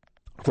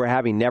for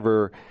having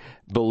never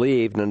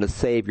believed in a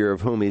Savior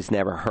of whom he's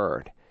never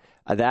heard?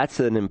 That's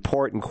an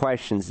important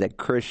question that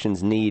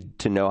Christians need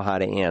to know how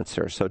to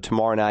answer. So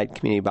tomorrow night,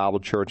 Community Bible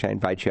Church, I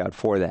invite you out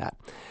for that.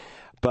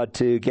 But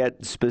to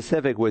get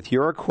specific with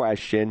your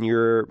question,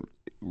 you're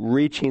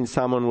reaching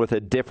someone with a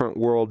different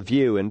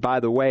worldview. And by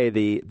the way,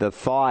 the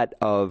thought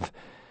of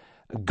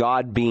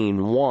God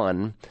being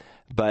one,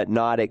 but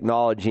not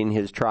acknowledging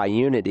his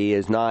triunity,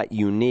 is not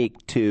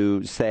unique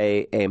to,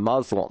 say, a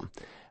Muslim.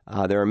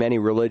 There are many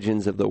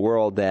religions of the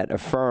world that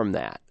affirm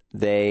that.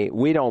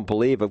 We don't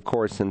believe, of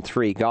course, in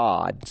three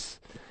gods.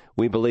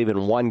 We believe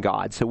in one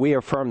God. So we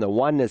affirm the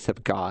oneness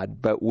of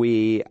God, but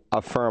we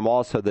affirm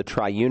also the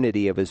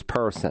triunity of his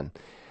person,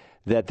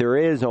 that there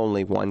is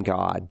only one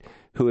God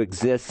who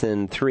exists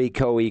in three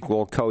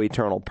co-equal,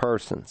 co-eternal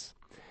persons.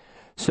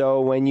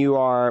 So when you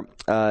are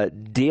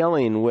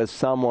dealing with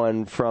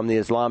someone from the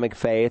Islamic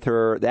faith,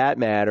 or that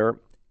matter,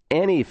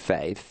 any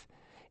faith,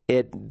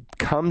 it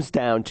comes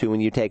down to,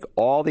 when you take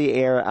all the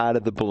air out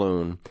of the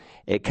balloon,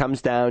 it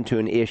comes down to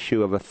an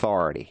issue of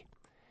authority.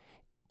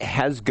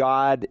 Has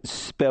God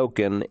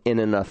spoken in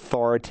an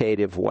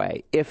authoritative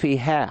way? If he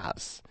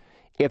has,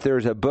 if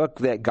there's a book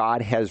that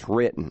God has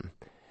written,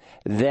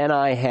 then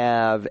I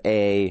have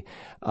a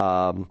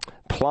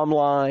plumb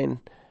line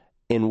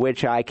in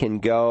which I can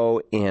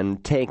go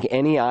and take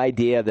any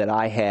idea that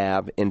I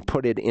have and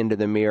put it into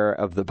the mirror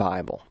of the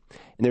Bible.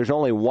 And there's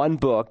only one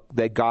book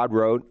that God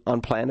wrote on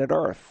planet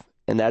Earth,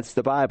 and that's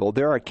the Bible.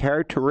 There are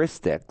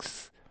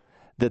characteristics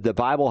that the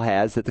Bible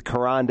has that the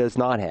Quran does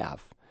not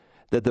have,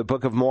 that the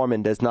Book of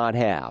Mormon does not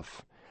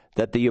have,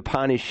 that the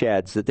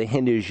Upanishads, that the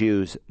Hindu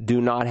Jews do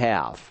not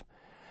have.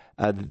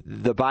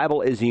 The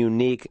Bible is a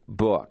unique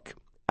book.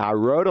 I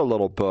wrote a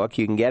little book.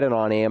 You can get it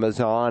on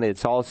Amazon.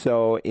 It's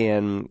also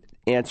in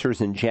Answers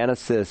in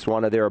Genesis,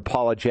 one of their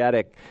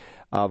apologetic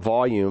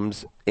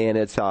volumes, and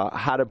it's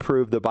How to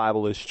Prove the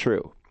Bible is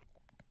True.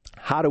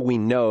 How do we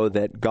know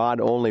that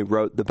God only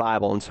wrote the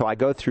Bible? And so I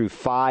go through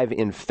 5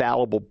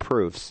 infallible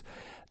proofs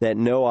that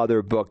no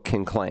other book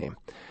can claim.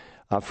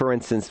 For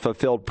instance,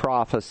 fulfilled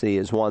prophecy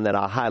is one that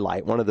I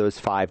highlight, one of those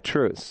 5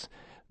 truths.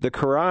 The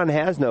Quran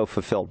has no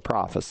fulfilled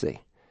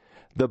prophecy.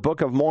 The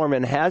Book of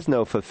Mormon has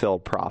no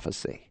fulfilled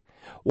prophecy.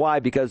 Why?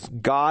 Because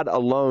God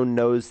alone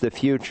knows the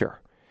future.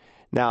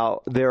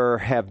 Now, there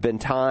have been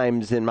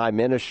times in my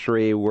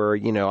ministry where,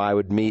 I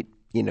would meet,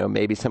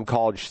 maybe some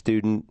college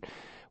student.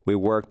 We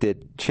worked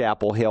at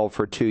Chapel Hill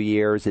for 2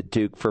 years, at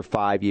Duke for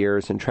 5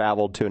 years, and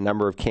traveled to a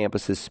number of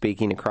campuses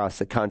speaking across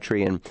the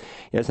country. And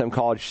some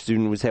college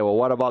student would say, well,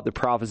 what about the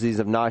prophecies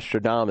of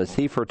Nostradamus?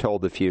 He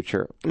foretold the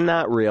future.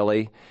 Not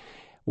really.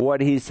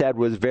 What he said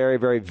was very,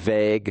 very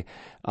vague,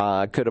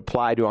 could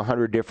apply to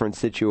 100 different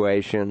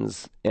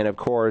situations. And, of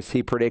course,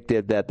 he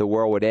predicted that the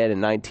world would end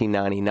in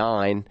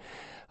 1999.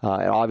 It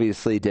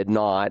obviously did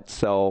not,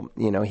 so,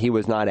 he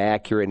was not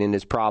accurate in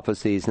his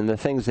prophecies, and the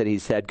things that he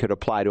said could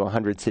apply to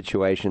 100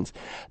 situations.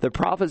 The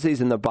prophecies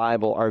in the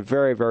Bible are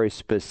very, very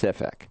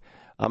specific.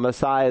 A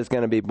Messiah is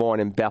going to be born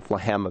in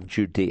Bethlehem of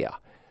Judea.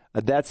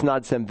 That's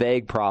not some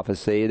vague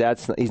prophecy.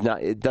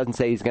 It doesn't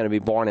say he's going to be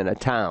born in a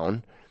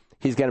town.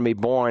 He's going to be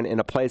born in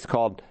a place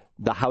called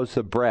the House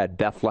of Bread,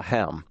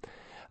 Bethlehem.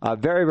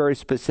 Very, very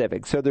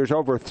specific. So there's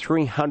over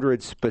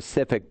 300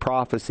 specific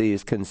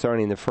prophecies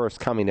concerning the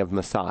first coming of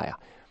Messiah.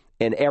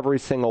 And every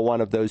single one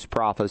of those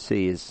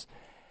prophecies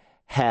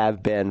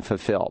have been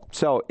fulfilled.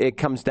 So it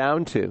comes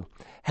down to,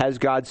 has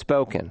God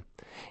spoken?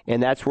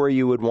 And that's where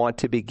you would want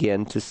to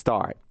begin to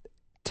start,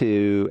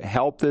 to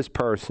help this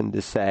person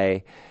to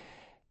say,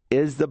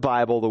 is the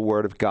Bible the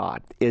Word of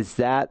God? Is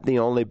that the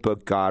only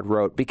book God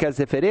wrote? Because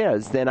if it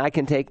is, then I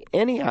can take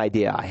any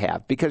idea I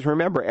have. Because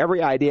remember,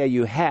 every idea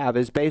you have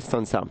is based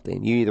on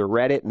something. You either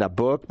read it in a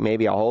book,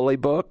 maybe a holy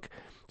book,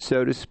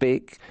 so to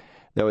speak,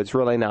 though it's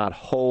really not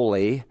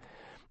holy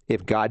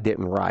if God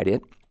didn't write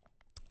it.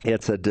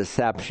 It's a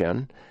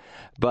deception.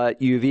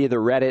 But you've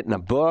either read it in a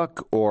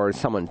book, or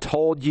someone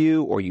told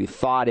you, or you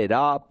thought it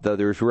up, though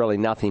there's really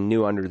nothing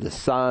new under the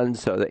sun.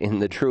 So that in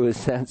the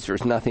truest sense,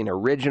 there's nothing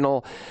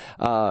original.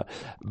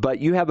 But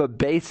you have a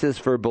basis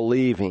for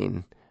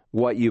believing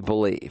what you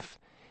believe.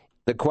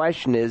 The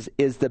question is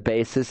the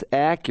basis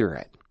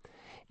accurate?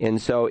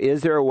 And so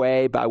is there a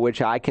way by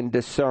which I can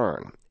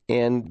discern?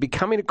 And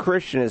becoming a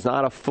Christian is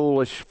not a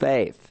foolish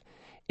faith.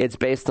 It's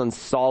based on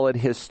solid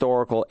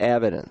historical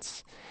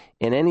evidence.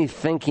 And any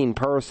thinking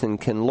person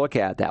can look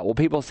at that. Well,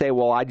 people say,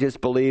 well, I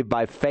just believe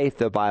by faith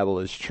the Bible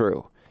is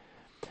true.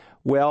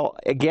 Well,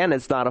 again,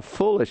 it's not a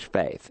foolish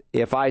faith.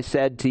 If I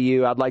said to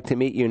you, I'd like to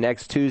meet you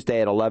next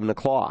Tuesday at 11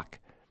 o'clock,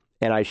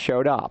 and I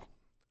showed up,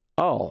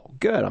 oh,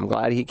 good, I'm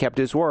glad he kept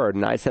his word.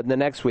 And I said the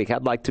next week,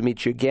 I'd like to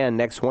meet you again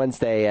next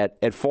Wednesday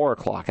at 4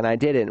 o'clock, and I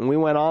did it. And we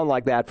went on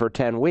like that for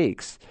 10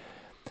 weeks.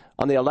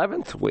 On the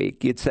 11th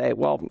week, you'd say,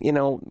 well,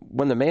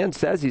 when the man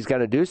says he's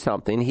going to do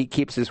something, he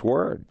keeps his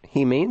word.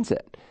 He means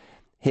it.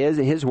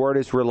 His word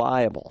is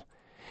reliable.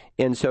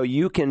 And so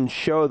you can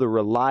show the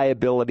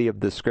reliability of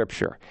the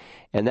Scripture.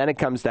 And then it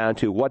comes down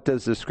to, what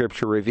does the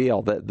Scripture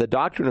reveal? The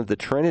doctrine of the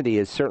Trinity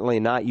is certainly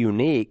not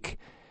unique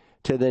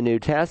to the New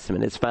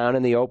Testament. It's found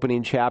in the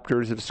opening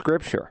chapters of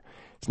Scripture.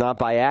 It's not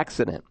by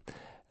accident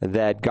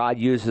that God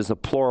uses a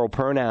plural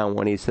pronoun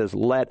when he says,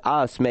 let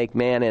us make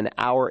man in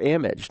our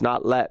image,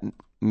 not let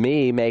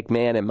me make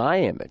man in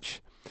my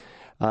image.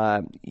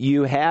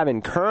 You have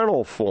in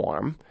kernel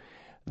form,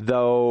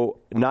 though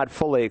not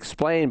fully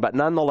explained, but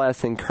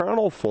nonetheless in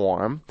kernel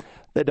form,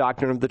 the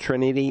doctrine of the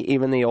Trinity,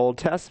 even the Old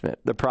Testament.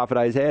 The prophet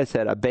Isaiah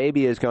said, a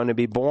baby is going to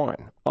be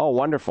born. Oh,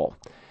 wonderful.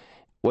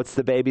 What's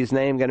the baby's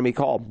name going to be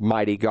called?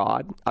 Mighty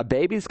God. A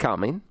baby's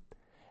coming,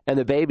 and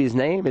the baby's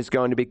name is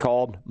going to be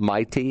called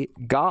Mighty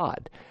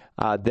God.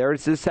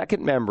 There's the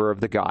second member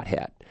of the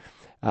Godhead.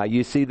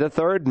 You see the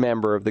third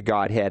member of the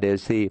Godhead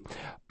as he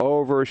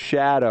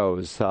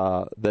overshadows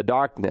the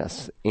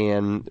darkness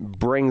and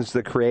brings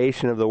the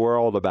creation of the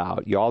world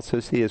about. You also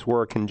see his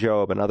work in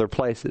Job and other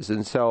places.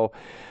 And so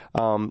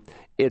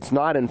it's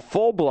not in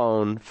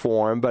full-blown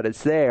form, but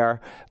it's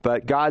there.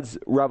 But God's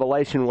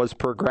revelation was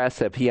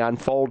progressive. He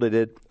unfolded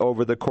it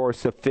over the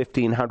course of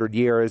 1,500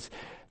 years,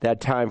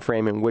 that time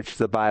frame in which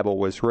the Bible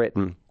was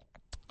written.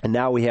 And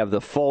now we have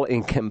the full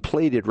and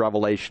completed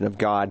revelation of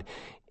God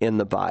in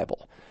the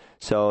Bible.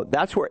 So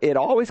that's where it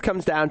always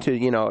comes down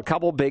to, a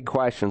couple big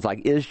questions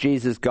like, is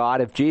Jesus God?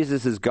 If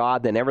Jesus is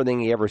God, then everything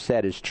he ever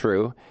said is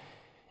true.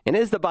 And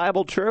is the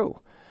Bible true?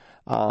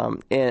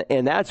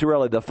 And that's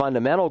really the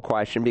fundamental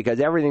question, because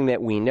everything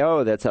that we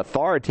know that's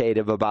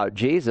authoritative about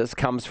Jesus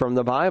comes from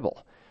the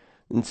Bible.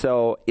 And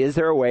so is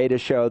there a way to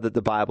show that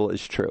the Bible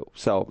is true?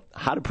 So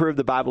how to prove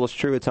the Bible is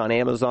true? It's on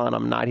Amazon.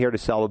 I'm not here to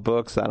sell the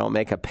books. I don't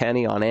make a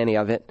penny on any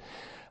of it.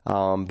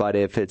 But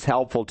if it's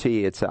helpful to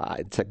you, it's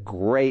a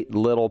great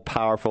little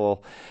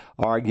powerful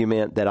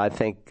argument that I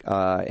think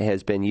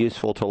has been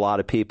useful to a lot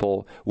of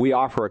people. We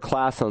offer a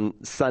class on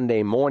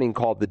Sunday morning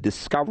called the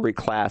Discovery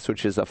Class,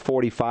 which is a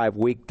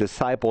 45-week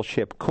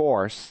discipleship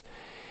course.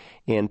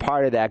 And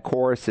part of that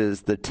course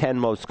is the 10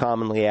 most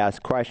commonly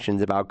asked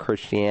questions about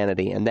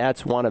Christianity. And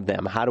that's one of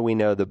them. How do we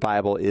know the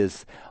Bible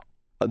is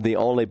the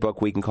only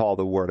book we can call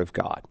the Word of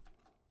God?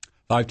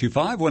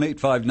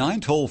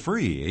 525-1859, toll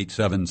free,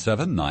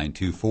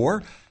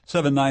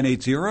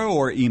 877-924-7980,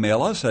 or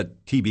email us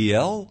at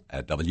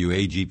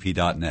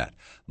tbl@wagp.net.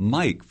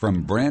 Mike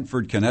from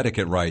Brantford,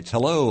 Connecticut writes,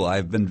 hello,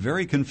 I've been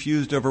very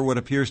confused over what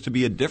appears to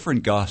be a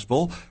different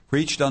gospel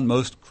preached on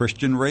most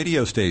Christian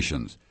radio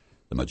stations.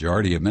 The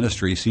majority of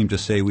ministries seem to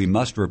say we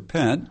must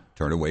repent,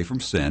 turn away from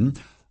sin,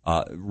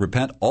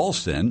 repent all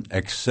sin,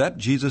 accept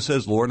Jesus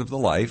as Lord of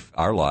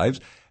our lives,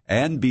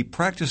 and be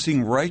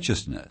practicing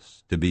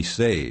righteousness to be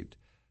saved,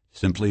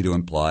 simply to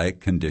imply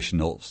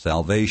conditional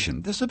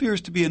salvation. This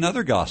appears to be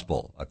another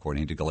gospel,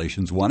 according to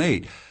Galatians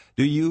 1:8.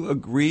 Do you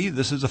agree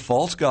this is a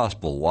false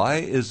gospel? Why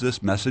is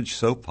this message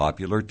so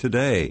popular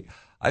today?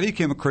 I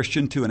became a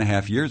Christian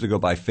 2.5 years ago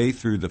by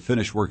faith through the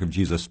finished work of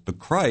Jesus the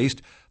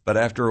Christ, but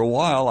after a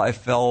while I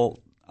fell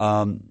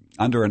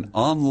under an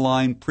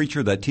online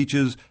preacher that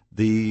teaches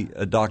the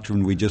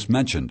doctrine we just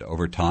mentioned.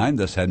 Over time,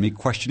 this had me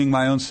questioning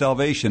my own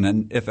salvation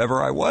and if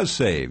ever I was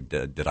saved,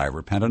 did I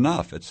repent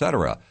enough,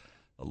 etc.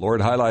 The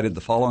Lord highlighted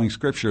the following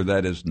scripture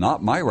that is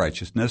not my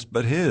righteousness,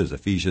 but His,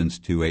 Ephesians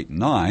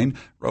 2:8-9,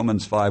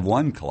 Romans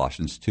 5:1,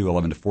 Colossians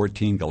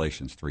 2:11-14,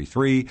 Galatians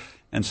 3:3,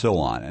 and so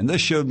on. And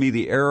this showed me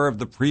the error of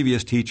the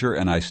previous teacher,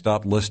 and I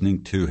stopped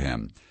listening to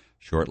him.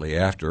 Shortly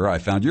after, I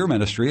found your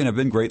ministry and have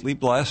been greatly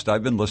blessed.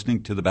 I've been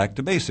listening to the Back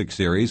to Basics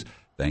series.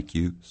 Thank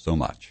you so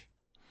much.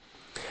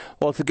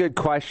 Well, it's a good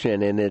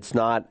question, and it's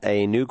not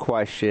a new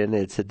question.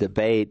 It's a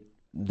debate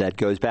that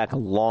goes back a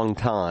long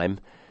time.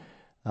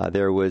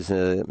 There was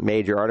a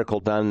major article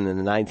done in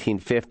the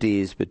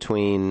 1950s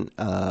between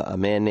a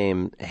man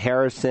named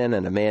Harrison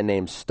and a man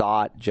named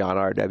Stott, John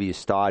R.W.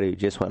 Stott, who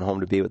just went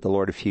home to be with the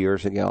Lord a few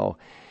years ago.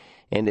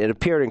 And it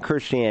appeared in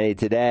Christianity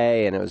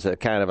Today, and it was a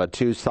kind of a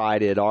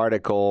two-sided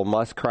article,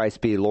 Must Christ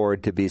Be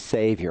Lord to be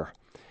Savior?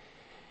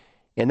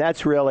 And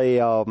that's really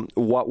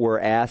what we're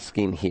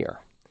asking here.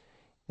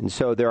 And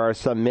so there are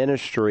some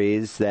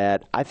ministries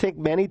that I think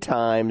many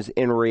times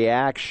in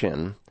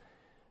reaction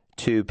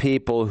to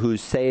people who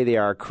say they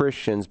are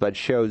Christians but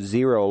show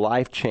zero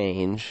life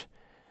change,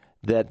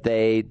 that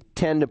they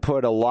tend to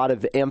put a lot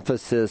of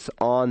emphasis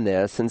on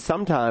this, and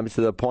sometimes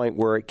to the point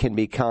where it can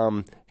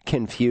become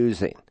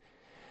confusing.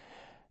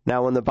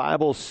 Now, when the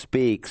Bible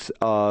speaks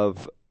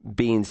of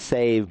being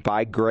saved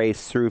by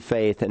grace through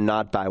faith and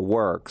not by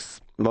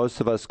works,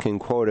 most of us can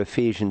quote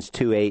Ephesians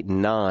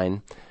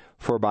 2:8-9,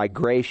 for by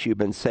grace you've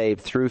been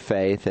saved through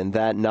faith, and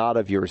that not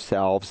of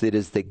yourselves. It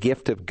is the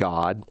gift of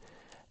God,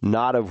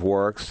 not of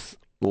works,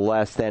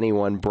 lest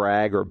anyone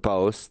brag or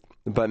boast.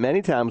 But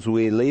many times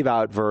we leave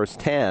out verse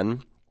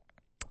 10,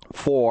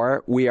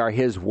 for we are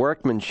His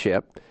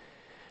workmanship.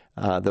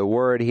 The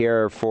word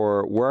here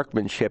for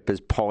workmanship is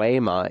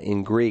poema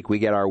in Greek. We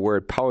get our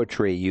word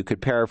poetry. You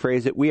could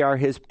paraphrase it, we are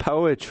His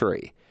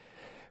poetry,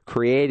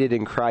 created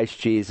in Christ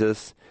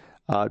Jesus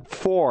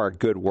for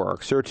good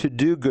works, or to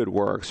do good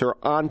works, or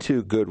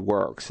unto good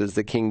works, as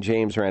the King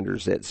James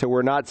renders it. So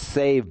we're not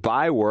saved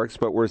by works,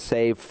 but we're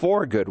saved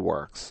for good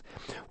works,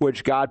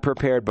 which God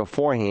prepared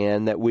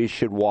beforehand that we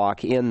should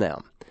walk in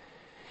them.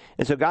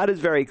 And so God is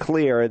very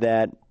clear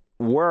that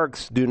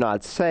works do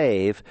not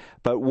save,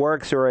 but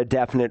works are a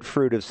definite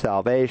fruit of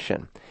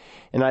salvation.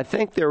 And I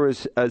think there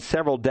was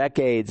several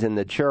decades in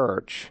the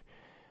church,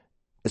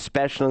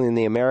 especially in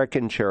the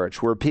American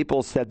church, where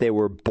people said they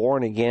were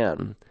born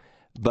again,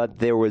 but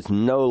there was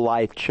no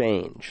life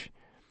change.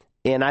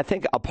 And I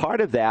think a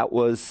part of that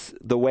was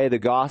the way the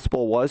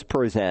gospel was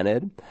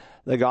presented.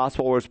 The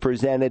gospel was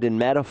presented in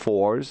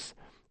metaphors.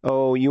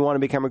 Oh, you want to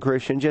become a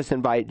Christian? Just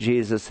invite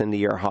Jesus into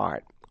your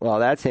heart. Well,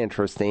 that's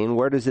interesting.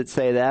 Where does it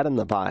say that in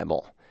the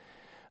Bible?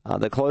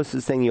 The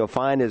closest thing you'll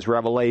find is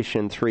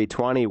Revelation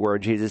 3:20, where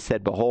Jesus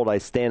said, "Behold, I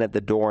stand at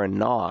the door and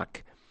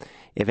knock.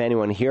 If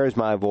anyone hears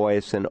my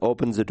voice and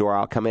opens the door,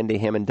 I'll come into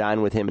him and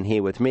dine with him and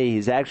he with me."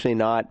 He's actually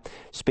not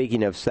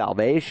speaking of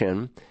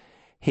salvation.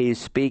 He's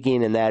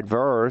speaking in that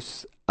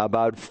verse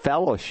about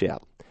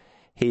fellowship.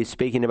 He's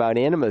speaking about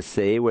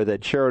intimacy with a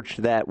church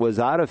that was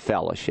out of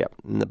fellowship.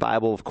 And the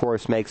Bible, of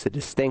course, makes a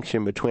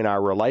distinction between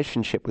our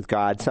relationship with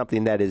God,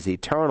 something that is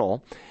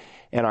eternal,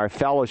 and our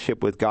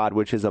fellowship with God,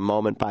 which is a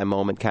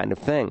moment-by-moment kind of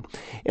thing.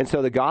 And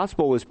so the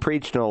gospel was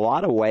preached in a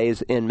lot of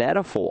ways in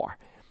metaphor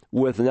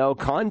with no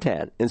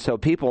content. And so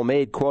people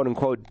made,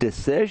 quote-unquote,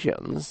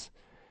 decisions,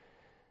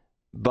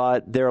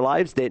 but their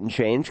lives didn't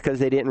change because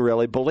they didn't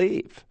really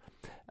believe.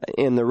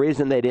 And the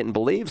reason they didn't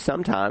believe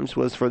sometimes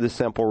was for the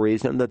simple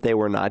reason that they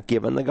were not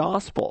given the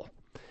gospel.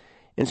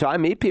 And so I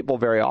meet people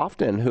very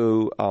often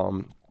who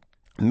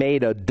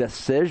made a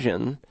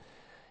decision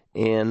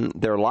and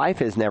their life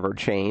has never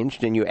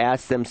changed, and you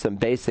ask them some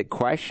basic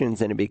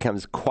questions and it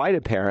becomes quite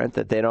apparent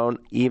that they don't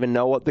even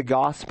know what the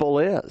gospel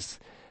is.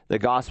 The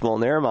gospel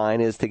in their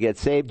mind is to get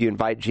saved. You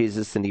invite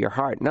Jesus into your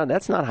heart. No,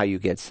 that's not how you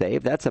get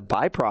saved. That's a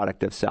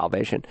byproduct of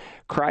salvation.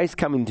 Christ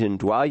coming to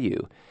indwell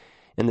you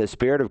in the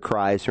Spirit of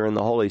Christ or in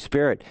the Holy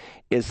Spirit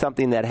is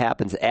something that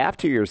happens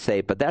after you're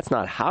saved, but that's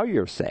not how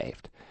you're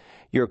saved.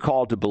 You're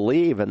called to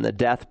believe in the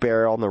death,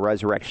 burial, and the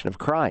resurrection of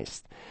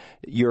Christ.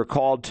 You're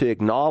called to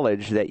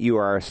acknowledge that you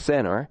are a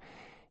sinner,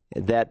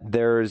 that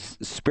there's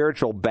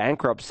spiritual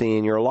bankruptcy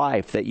in your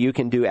life, that you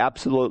can do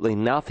absolutely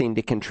nothing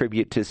to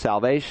contribute to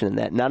salvation,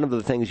 that none of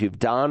the things you've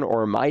done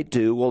or might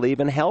do will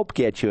even help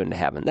get you into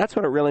heaven. That's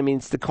what it really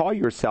means to call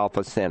yourself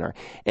a sinner.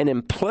 And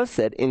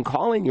implicit in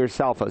calling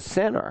yourself a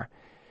sinner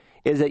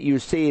is that you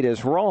see it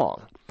as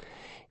wrong.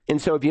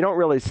 And so if you don't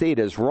really see it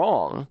as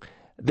wrong,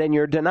 then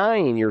you're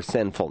denying your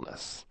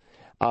sinfulness.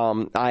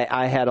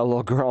 I had a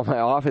little girl in my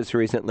office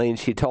recently, and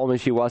she told me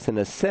she wasn't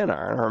a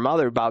sinner, and her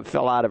mother about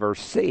fell out of her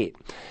seat.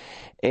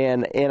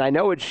 And I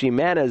know what she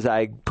meant as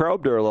I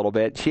probed her a little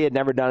bit. She had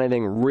never done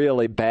anything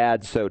really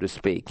bad, so to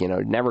speak.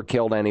 Never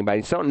killed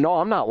anybody. So no,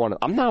 I'm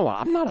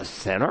not a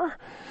sinner.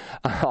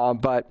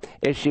 But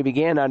as she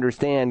began to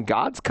understand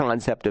God's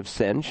concept of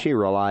sin, she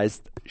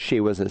realized she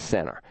was a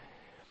sinner.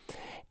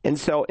 And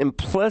so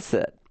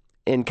implicit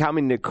in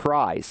coming to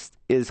Christ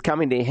is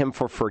coming to him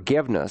for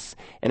forgiveness,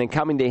 and in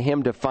coming to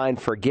him to find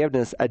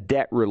forgiveness, a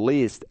debt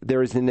released,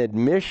 there is an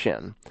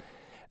admission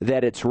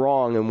that it's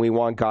wrong and we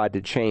want God to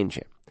change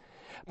it.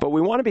 But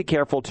we want to be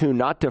careful, too,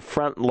 not to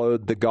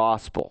front-load the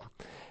gospel,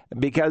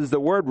 because the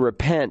word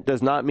repent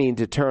does not mean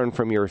to turn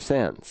from your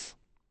sins.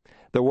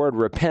 The word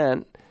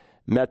repent,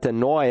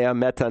 metanoia,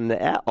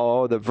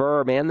 metaneo, the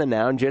verb and the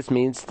noun, just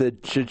means to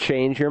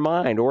change your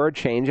mind or a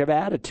change of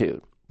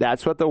attitude.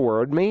 That's what the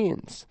word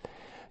means.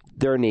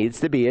 There needs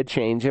to be a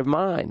change of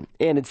mind.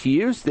 And it's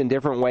used in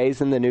different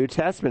ways in the New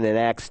Testament. In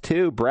Acts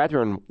 2,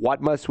 brethren,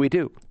 what must we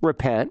do?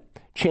 Repent,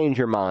 change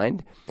your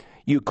mind.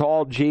 You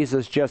called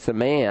Jesus just a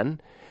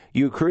man.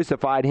 You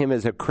crucified him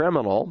as a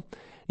criminal.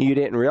 You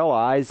didn't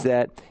realize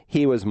that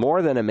he was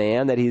more than a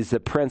man, that he's the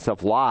Prince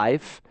of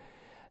Life.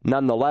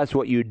 Nonetheless,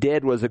 what you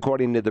did was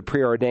according to the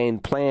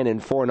preordained plan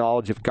and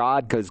foreknowledge of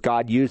God, because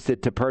God used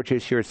it to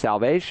purchase your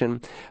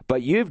salvation.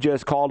 But you've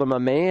just called him a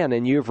man,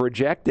 and you've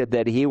rejected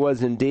that he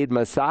was indeed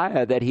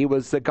Messiah, that he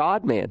was the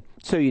God-man.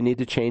 So you need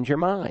to change your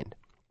mind.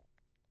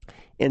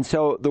 And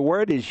so the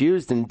word is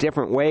used in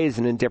different ways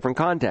and in different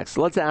contexts.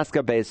 Let's ask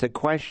a basic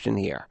question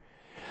here.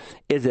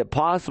 Is it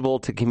possible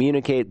to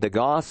communicate the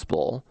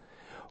gospel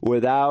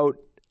without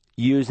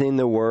using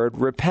the word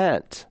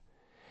repent?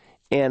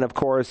 And, of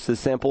course, the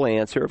simple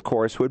answer, of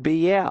course, would be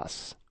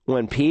yes.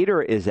 When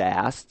Peter is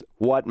asked,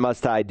 what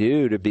must I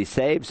do to be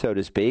saved, so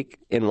to speak,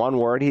 in one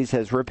word, he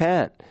says,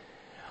 repent.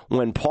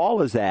 When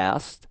Paul is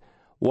asked,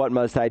 what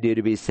must I do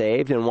to be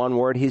saved, in one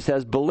word, he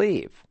says,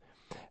 believe.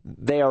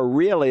 They are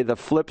really the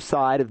flip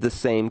side of the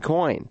same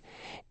coin.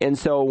 And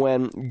so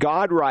when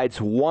God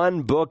writes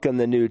one book in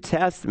the New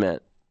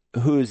Testament,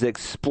 whose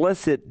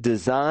explicit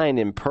design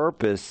and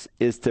purpose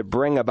is to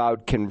bring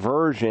about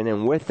conversion,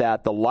 and with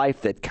that, the life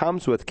that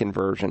comes with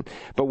conversion.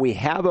 But we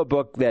have a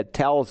book that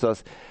tells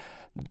us,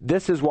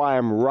 this is why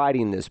I'm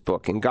writing this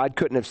book, and God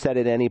couldn't have said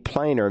it any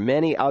plainer.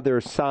 Many other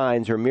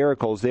signs or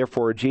miracles,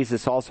 therefore,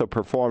 Jesus also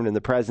performed in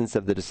the presence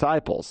of the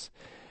disciples,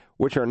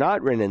 which are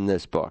not written in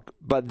this book.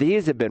 But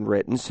these have been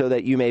written so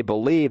that you may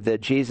believe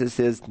that Jesus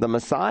is the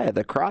Messiah,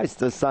 the Christ,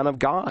 the Son of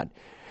God,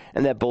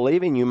 and that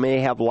believing you may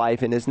have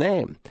life in his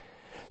name.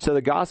 So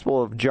the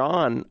Gospel of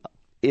John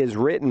is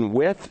written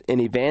with an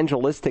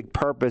evangelistic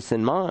purpose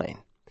in mind.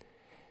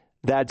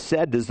 That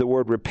said, does the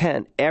word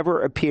repent ever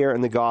appear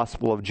in the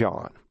Gospel of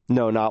John?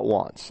 No, not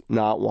once.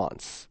 Not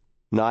once.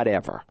 Not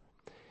ever.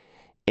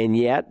 And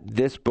yet,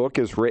 this book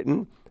is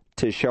written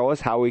to show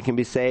us how we can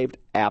be saved?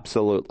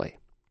 Absolutely.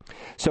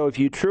 So if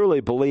you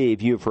truly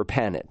believe you've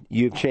repented,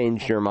 you've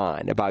changed your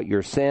mind about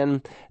your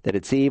sin, that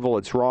it's evil,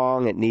 it's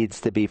wrong, it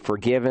needs to be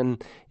forgiven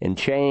and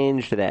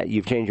changed, that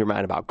you've changed your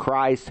mind about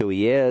Christ, who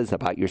he is,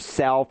 about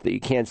yourself, that you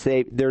can't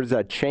save, there's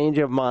a change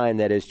of mind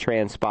that has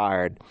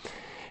transpired.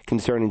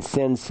 concerning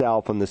sin,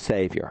 self, and the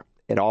Savior.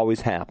 It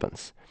always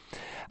happens.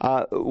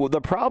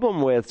 The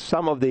problem with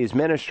some of these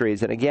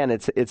ministries, and again,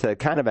 it's a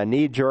kind of a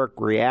knee-jerk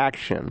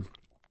reaction,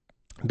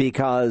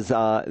 because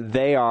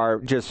they are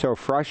just so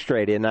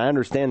frustrated, and I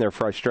understand their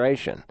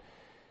frustration.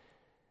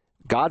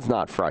 God's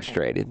not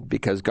frustrated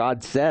because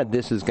God said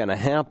this is going to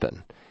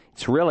happen.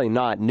 It's really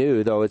not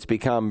new, though it's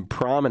become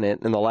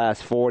prominent in the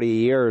last 40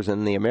 years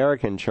in the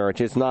American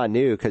church. It's not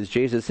new because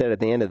Jesus said at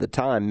the end of the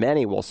time,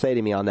 many will say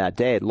to me on that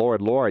day,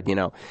 Lord, Lord,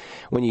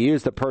 when you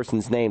use the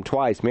person's name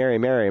twice, Mary,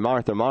 Mary,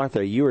 Martha,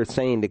 Martha, you are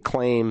saying to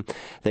claim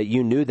that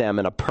you knew them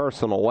in a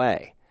personal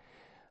way.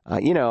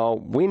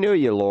 We knew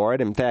you,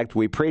 Lord. In fact,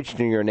 we preached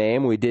in your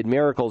name. We did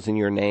miracles in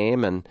your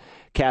name and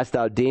cast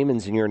out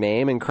demons in your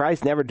name. And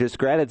Christ never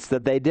discredits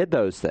that they did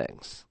those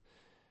things.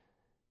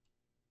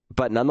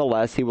 But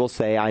nonetheless, he will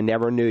say, I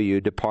never knew you.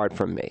 Depart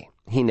from me.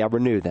 He never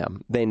knew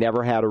them. They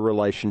never had a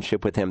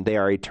relationship with him. They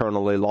are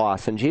eternally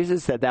lost. And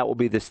Jesus said that will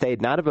be the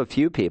state not of a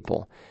few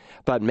people,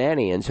 but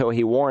many. And so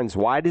he warns,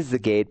 wide is the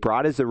gate,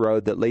 broad is the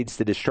road that leads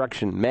to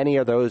destruction. Many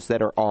are those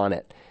that are on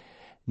it.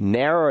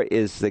 Narrow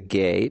is the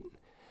gate.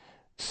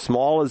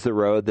 Small is the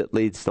road that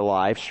leads to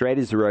life. Straight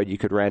is the road, you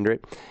could render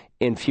it.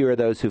 And few are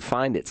those who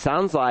find it.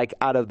 Sounds like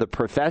out of the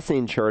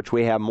professing church,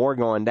 we have more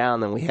going down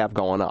than we have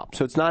going up.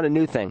 So it's not a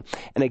new thing.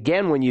 And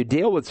again, when you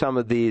deal with some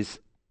of these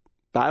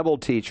Bible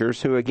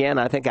teachers who, again,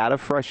 I think out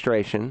of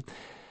frustration,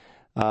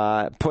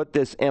 put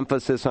this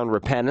emphasis on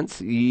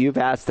repentance. You've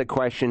asked the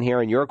question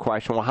here in your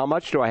question, well, how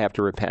much do I have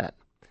to repent?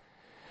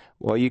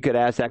 Well, you could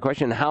ask that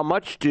question, how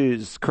much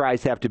does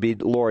Christ have to be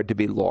Lord to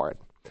be Lord?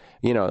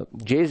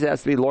 Jesus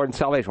has to be Lord and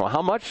salvation. Well,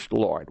 how much,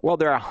 Lord? Well,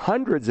 there are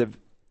hundreds of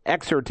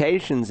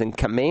exhortations and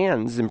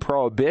commands and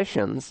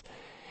prohibitions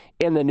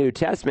in the New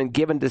Testament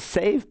given to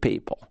save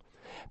people,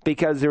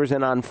 because there's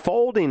an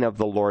unfolding of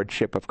the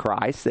Lordship of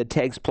Christ that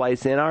takes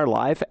place in our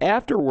life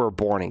after we're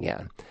born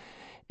again.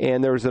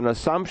 And there's an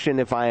assumption,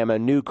 if I am a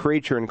new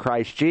creature in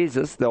Christ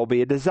Jesus, there'll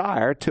be a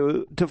desire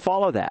to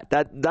follow that.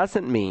 That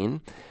doesn't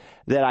mean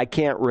that I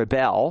can't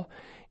rebel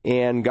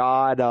and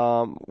God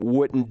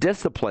wouldn't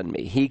discipline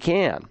me. He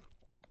can.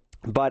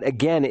 But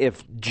again,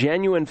 if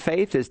genuine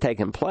faith has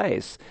taken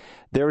place,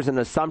 there's an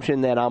assumption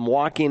that I'm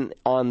walking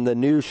on the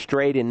new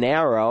straight and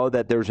narrow,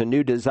 that there's a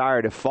new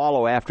desire to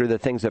follow after the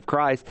things of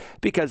Christ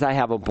because I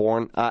have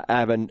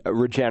a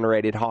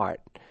regenerated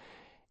heart.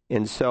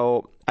 And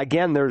so,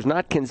 again, there's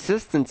not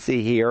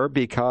consistency here,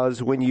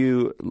 because when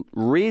you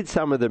read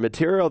some of the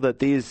material that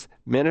these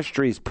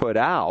ministries put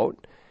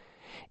out,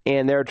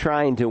 and they're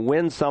trying to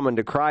win someone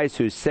to Christ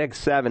who's 6,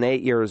 7,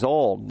 8 years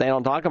old, they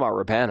don't talk about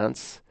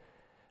repentance.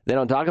 They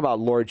don't talk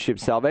about lordship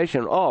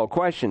salvation. Oh,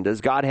 question,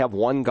 does God have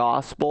one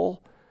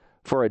gospel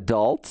for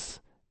adults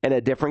and a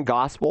different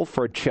gospel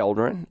for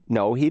children?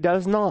 No, he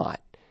does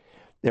not.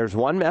 There's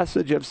one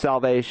message of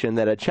salvation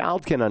that a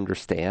child can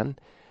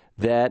understand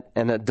that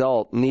an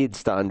adult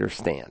needs to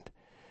understand.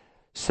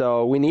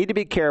 So we need to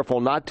be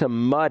careful not to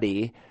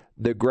muddy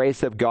the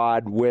grace of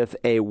God with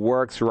a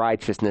works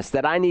righteousness,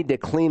 that I need to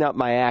clean up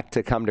my act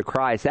to come to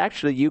Christ.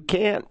 Actually, you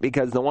can't,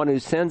 because the one who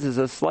sins is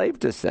a slave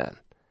to sin.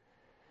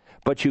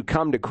 But you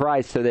come to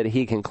Christ so that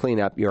he can clean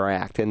up your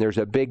act. And there's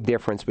a big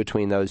difference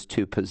between those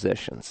two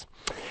positions.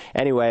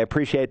 Anyway, I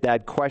appreciate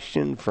that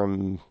question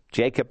from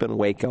Jacob in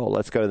Waco.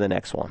 Let's go to the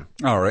next one.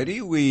 All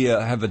righty. We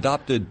have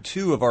adopted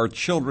 2 of our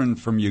children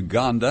from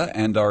Uganda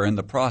and are in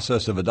the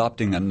process of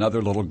adopting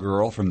another little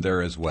girl from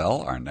there as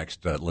well. Our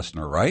next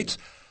listener writes,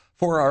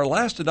 for our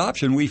last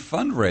adoption, we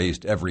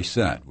fundraised every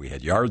cent. We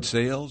had yard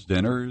sales,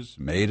 dinners,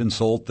 made and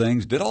sold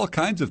things, did all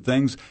kinds of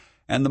things,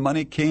 and the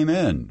money came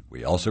in.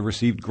 We also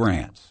received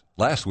grants.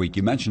 Last week,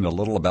 you mentioned a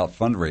little about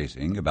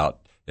fundraising,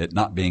 about it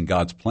not being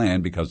God's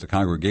plan because the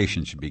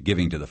congregation should be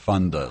giving to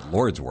fund the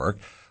Lord's work.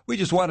 We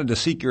just wanted to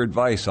seek your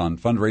advice on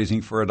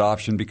fundraising for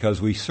adoption, because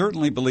we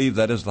certainly believe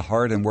that is the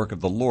heart and work of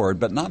the Lord,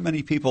 but not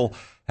many people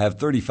have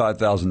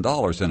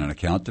 $35,000 in an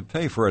account to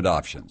pay for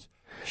adoptions.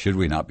 Should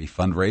we not be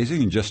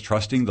fundraising and just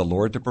trusting the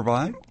Lord to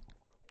provide?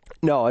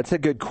 No, it's a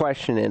good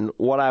question. And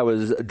what I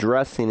was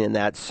addressing in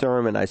that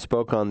sermon, I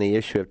spoke on the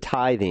issue of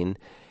tithing,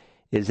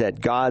 is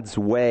that God's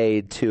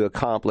way to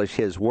accomplish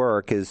his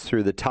work is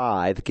through the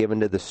tithe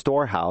given to the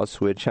storehouse,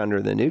 which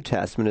under the New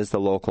Testament is the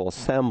local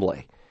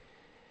assembly.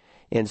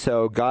 And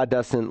so God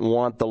doesn't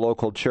want the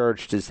local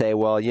church to say,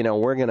 well,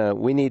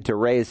 we need to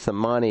raise some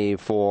money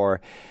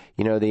for,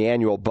 the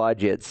annual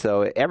budget.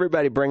 So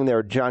everybody bring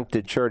their junk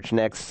to church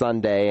next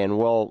Sunday and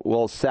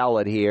we'll sell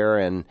it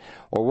here,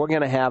 or we're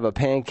going to have a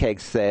pancake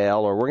sale,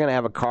 or we're going to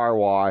have a car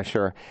wash,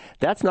 or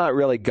that's not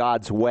really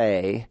God's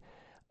way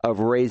of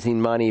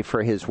raising money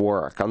for his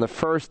work. On the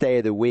first day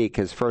of the week,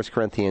 as 1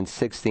 Corinthians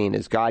 16,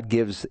 as God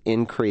gives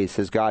increase,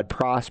 as God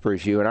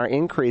prospers you, and our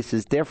increase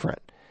is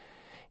different.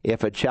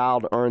 If a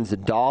child earns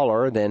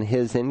 $1, then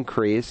his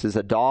increase is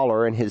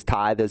 $1 and his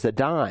tithe is a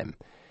dime.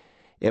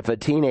 If a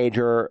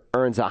teenager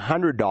earns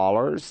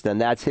 $100, then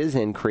that's his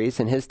increase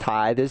and his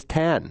tithe is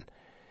 10.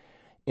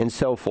 and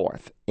so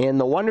forth. And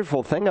the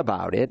wonderful thing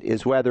about it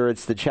is whether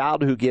it's the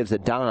child who gives a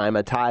dime,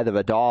 a tithe of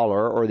 $1,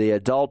 or the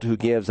adult who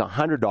gives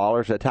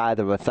 $100, a tithe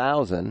of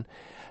 1,000,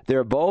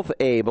 they're both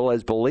able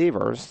as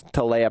believers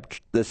to lay up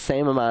the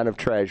same amount of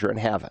treasure in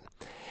heaven.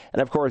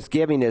 And of course,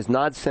 giving is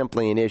not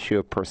simply an issue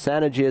of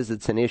percentages,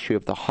 it's an issue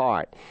of the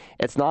heart.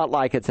 It's not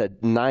like it's a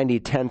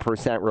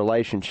 90-10%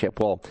 relationship.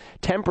 Well,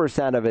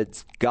 10% of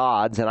it's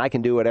God's, and I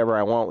can do whatever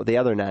I want with the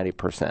other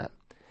 90%.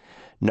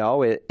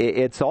 No,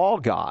 it's all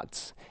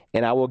God's,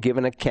 and I will give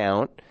an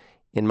account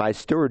in my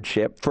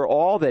stewardship for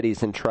all that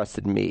he's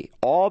entrusted me,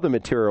 all the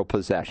material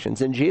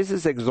possessions. And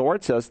Jesus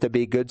exhorts us to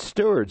be good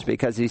stewards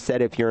because he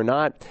said, if you're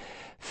not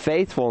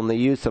faithful in the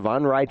use of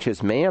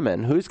unrighteous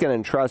mammon, who's going to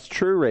entrust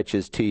true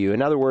riches to you?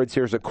 In other words,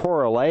 there's a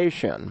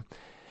correlation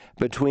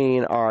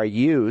between our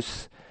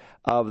use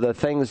of the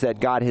things that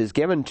God has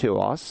given to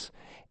us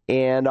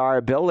and our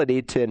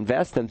ability to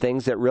invest in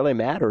things that really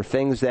matter,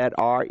 things that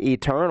are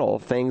eternal,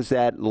 things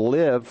that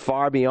live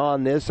far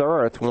beyond this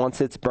earth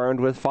once it's burned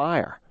with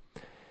fire.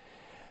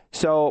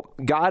 So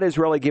God has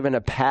really given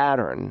a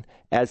pattern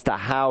as to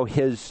how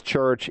his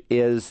church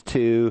is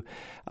to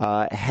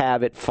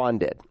have it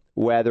funded,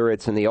 whether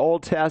it's in the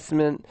Old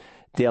Testament,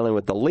 dealing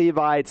with the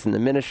Levites and the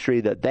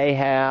ministry that they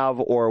have,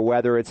 or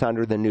whether it's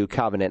under the New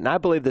Covenant. And I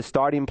believe the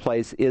starting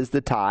place is the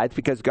tithe,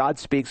 because God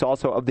speaks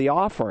also of the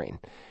offering,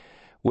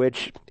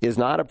 which is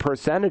not a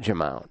percentage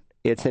amount.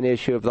 It's an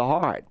issue of the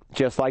heart.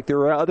 Just like there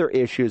are other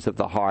issues of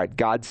the heart.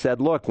 God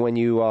said, look, when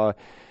you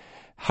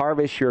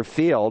harvest your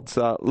fields,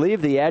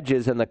 leave the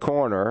edges and the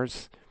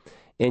corners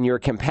in your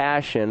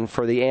compassion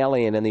for the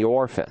alien and the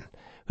orphan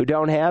who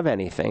don't have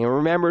anything. And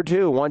remember,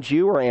 too, once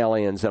you were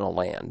aliens in a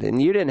land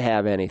and you didn't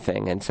have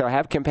anything. And so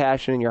have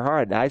compassion in your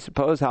heart. And I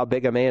suppose how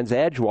big a man's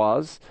edge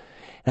was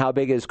and how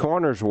big his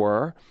corners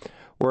were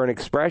an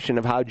expression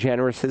of how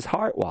generous his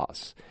heart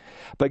was.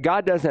 But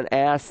God doesn't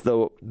ask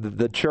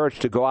the church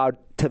to go out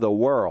to the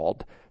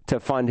world to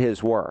fund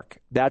his work.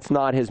 That's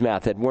not his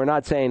method. We're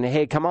not saying,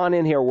 hey, come on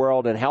in here,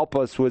 world, and help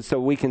us so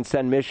we can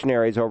send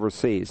missionaries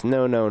overseas.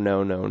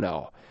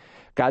 No.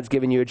 God's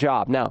given you a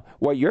job. Now,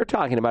 what you're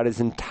talking about is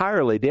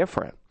entirely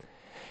different.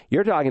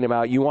 You're talking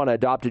about you want to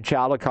adopt a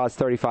child that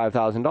costs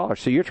 $35,000.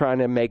 So you're trying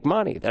to make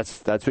money.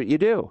 That's what you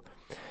do.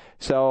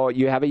 So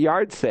you have a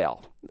yard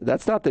sale.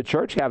 That's not the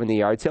church having the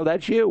yard sale.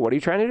 That's you. What are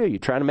you trying to do? You're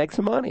trying to make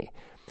some money.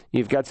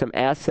 You've got some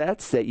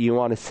assets that you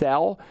want to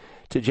sell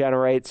to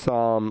generate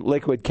some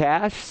liquid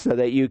cash so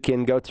that you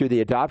can go through the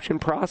adoption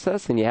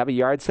process, and you have a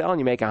yard sale and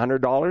you make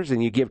 $100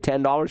 and you give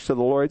 $10 to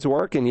the Lord's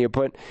work and you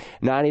put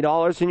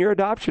 $90 in your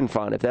adoption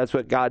fund if that's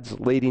what God's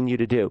leading you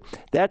to do.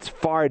 That's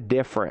far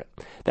different.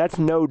 That's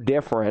no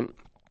different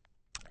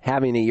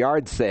having a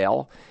yard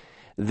sale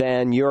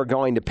than you're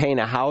going to paint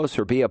a house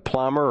or be a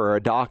plumber or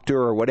a doctor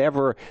or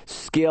whatever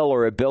skill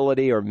or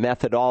ability or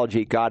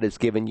methodology God has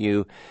given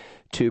you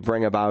to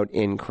bring about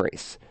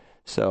increase.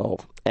 So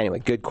anyway,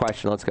 good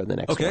question. Let's go to the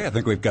next one. Okay, I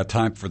think we've got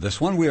time for this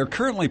one. We are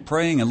currently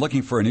praying and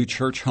looking for a new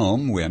church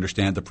home. We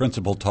understand the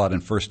principle taught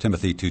in 1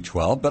 Timothy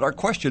 2:12, but our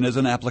question is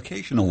an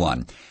applicational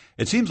one.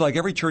 It seems like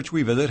every church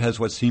we visit has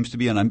what seems to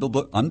be an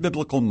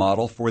unbiblical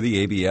model for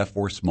the ABF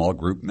or small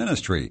group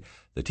ministry.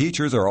 The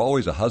teachers are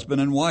always a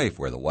husband and wife,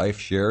 where the wife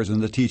shares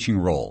in the teaching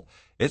role.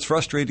 It's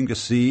frustrating to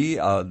see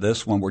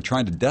this when we're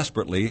trying to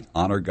desperately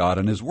honor God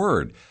and His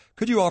Word.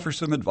 Could you offer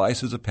some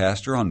advice as a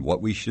pastor on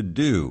what we should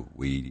do?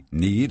 We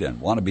need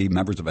and want to be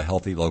members of a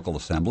healthy local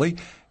assembly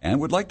and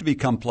would like to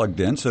become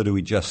plugged in, so do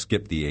we just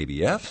skip the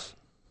ABFs?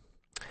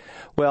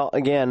 Well,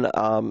 again,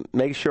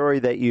 make sure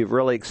that you've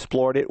really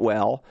explored it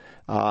well,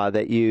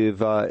 that you've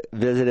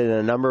visited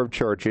a number of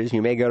churches.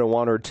 You may go to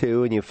one or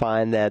two and you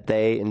find that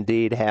they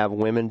indeed have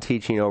women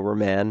teaching over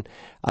men,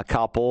 a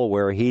couple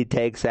where he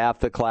takes half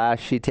the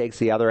class, she takes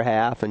the other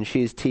half, and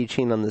she's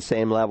teaching on the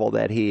same level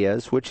that he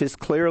is, which is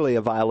clearly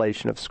a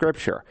violation of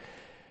Scripture.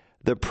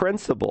 The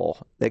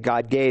principle that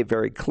God gave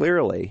very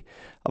clearly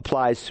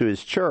applies to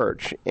His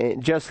church.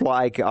 And just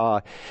like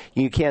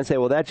you can't say,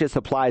 well, that just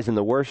applies in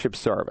the worship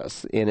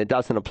service and it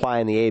doesn't apply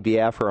in the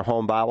ABF or a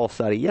home Bible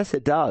study. Yes,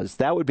 it does.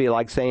 That would be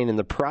like saying in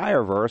the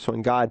prior verse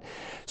when God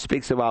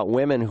speaks about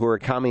women who are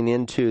coming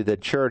into the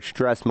church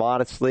dressed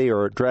modestly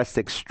or dressed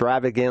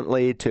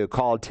extravagantly to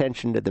call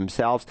attention to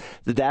themselves,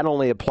 that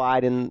only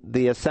applied in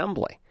the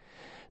assembly.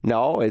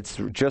 No, it's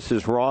just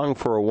as wrong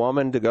for a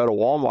woman to go to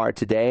Walmart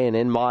today and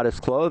in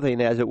modest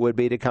clothing as it would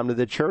be to come to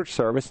the church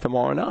service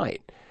tomorrow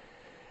night.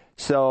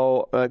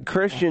 So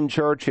Christian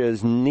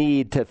churches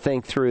need to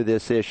think through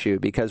this issue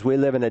because we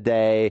live in a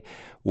day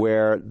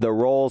where the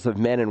roles of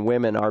men and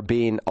women are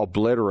being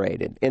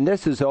obliterated. And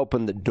this has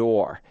opened the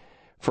door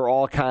for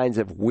all kinds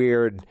of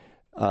weird,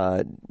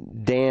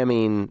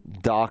 damning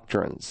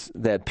doctrines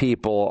that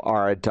people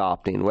are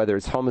adopting, whether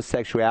it's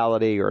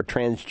homosexuality or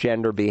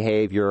transgender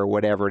behavior or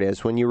whatever it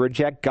is. When you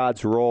reject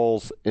God's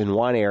roles in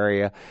one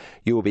area,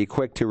 you will be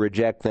quick to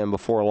reject them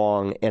before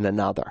long in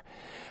another.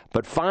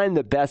 But find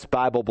the best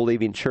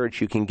Bible-believing church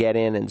you can get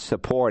in and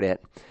support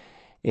it.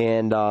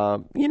 And,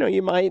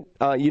 you might,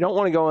 you don't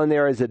want to go in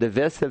there as a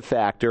divisive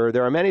factor.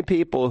 There are many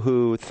people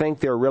who think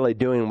they're really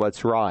doing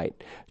what's right.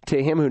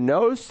 To him who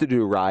knows to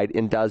do right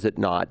and does it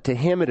not, to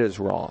him it is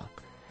wrong.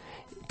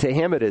 To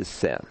him it is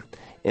sin.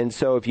 And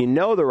so if you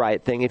know the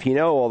right thing, if you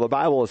know, well, the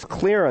Bible is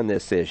clear on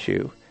this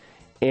issue,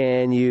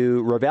 and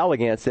you rebel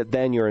against it,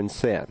 then you're in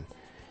sin.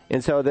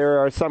 And so there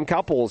are some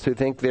couples who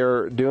think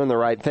they're doing the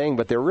right thing,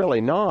 but they're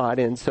really not.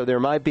 And so there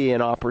might be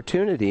an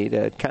opportunity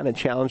to kind of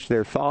challenge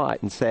their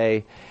thought and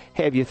say,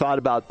 hey, have you thought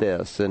about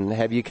this? And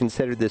have you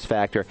considered this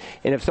factor?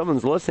 And if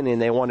someone's listening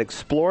and they want to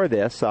explore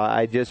this,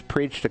 I just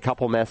preached a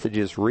couple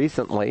messages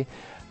recently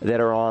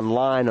that are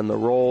online on the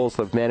roles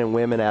of men and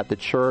women at the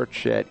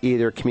church at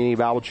either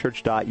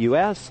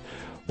communitybiblechurch.us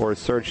or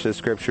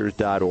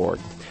searchthescriptures.org.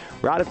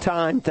 We're out of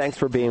time. Thanks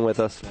for being with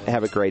us.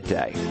 Have a great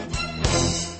day.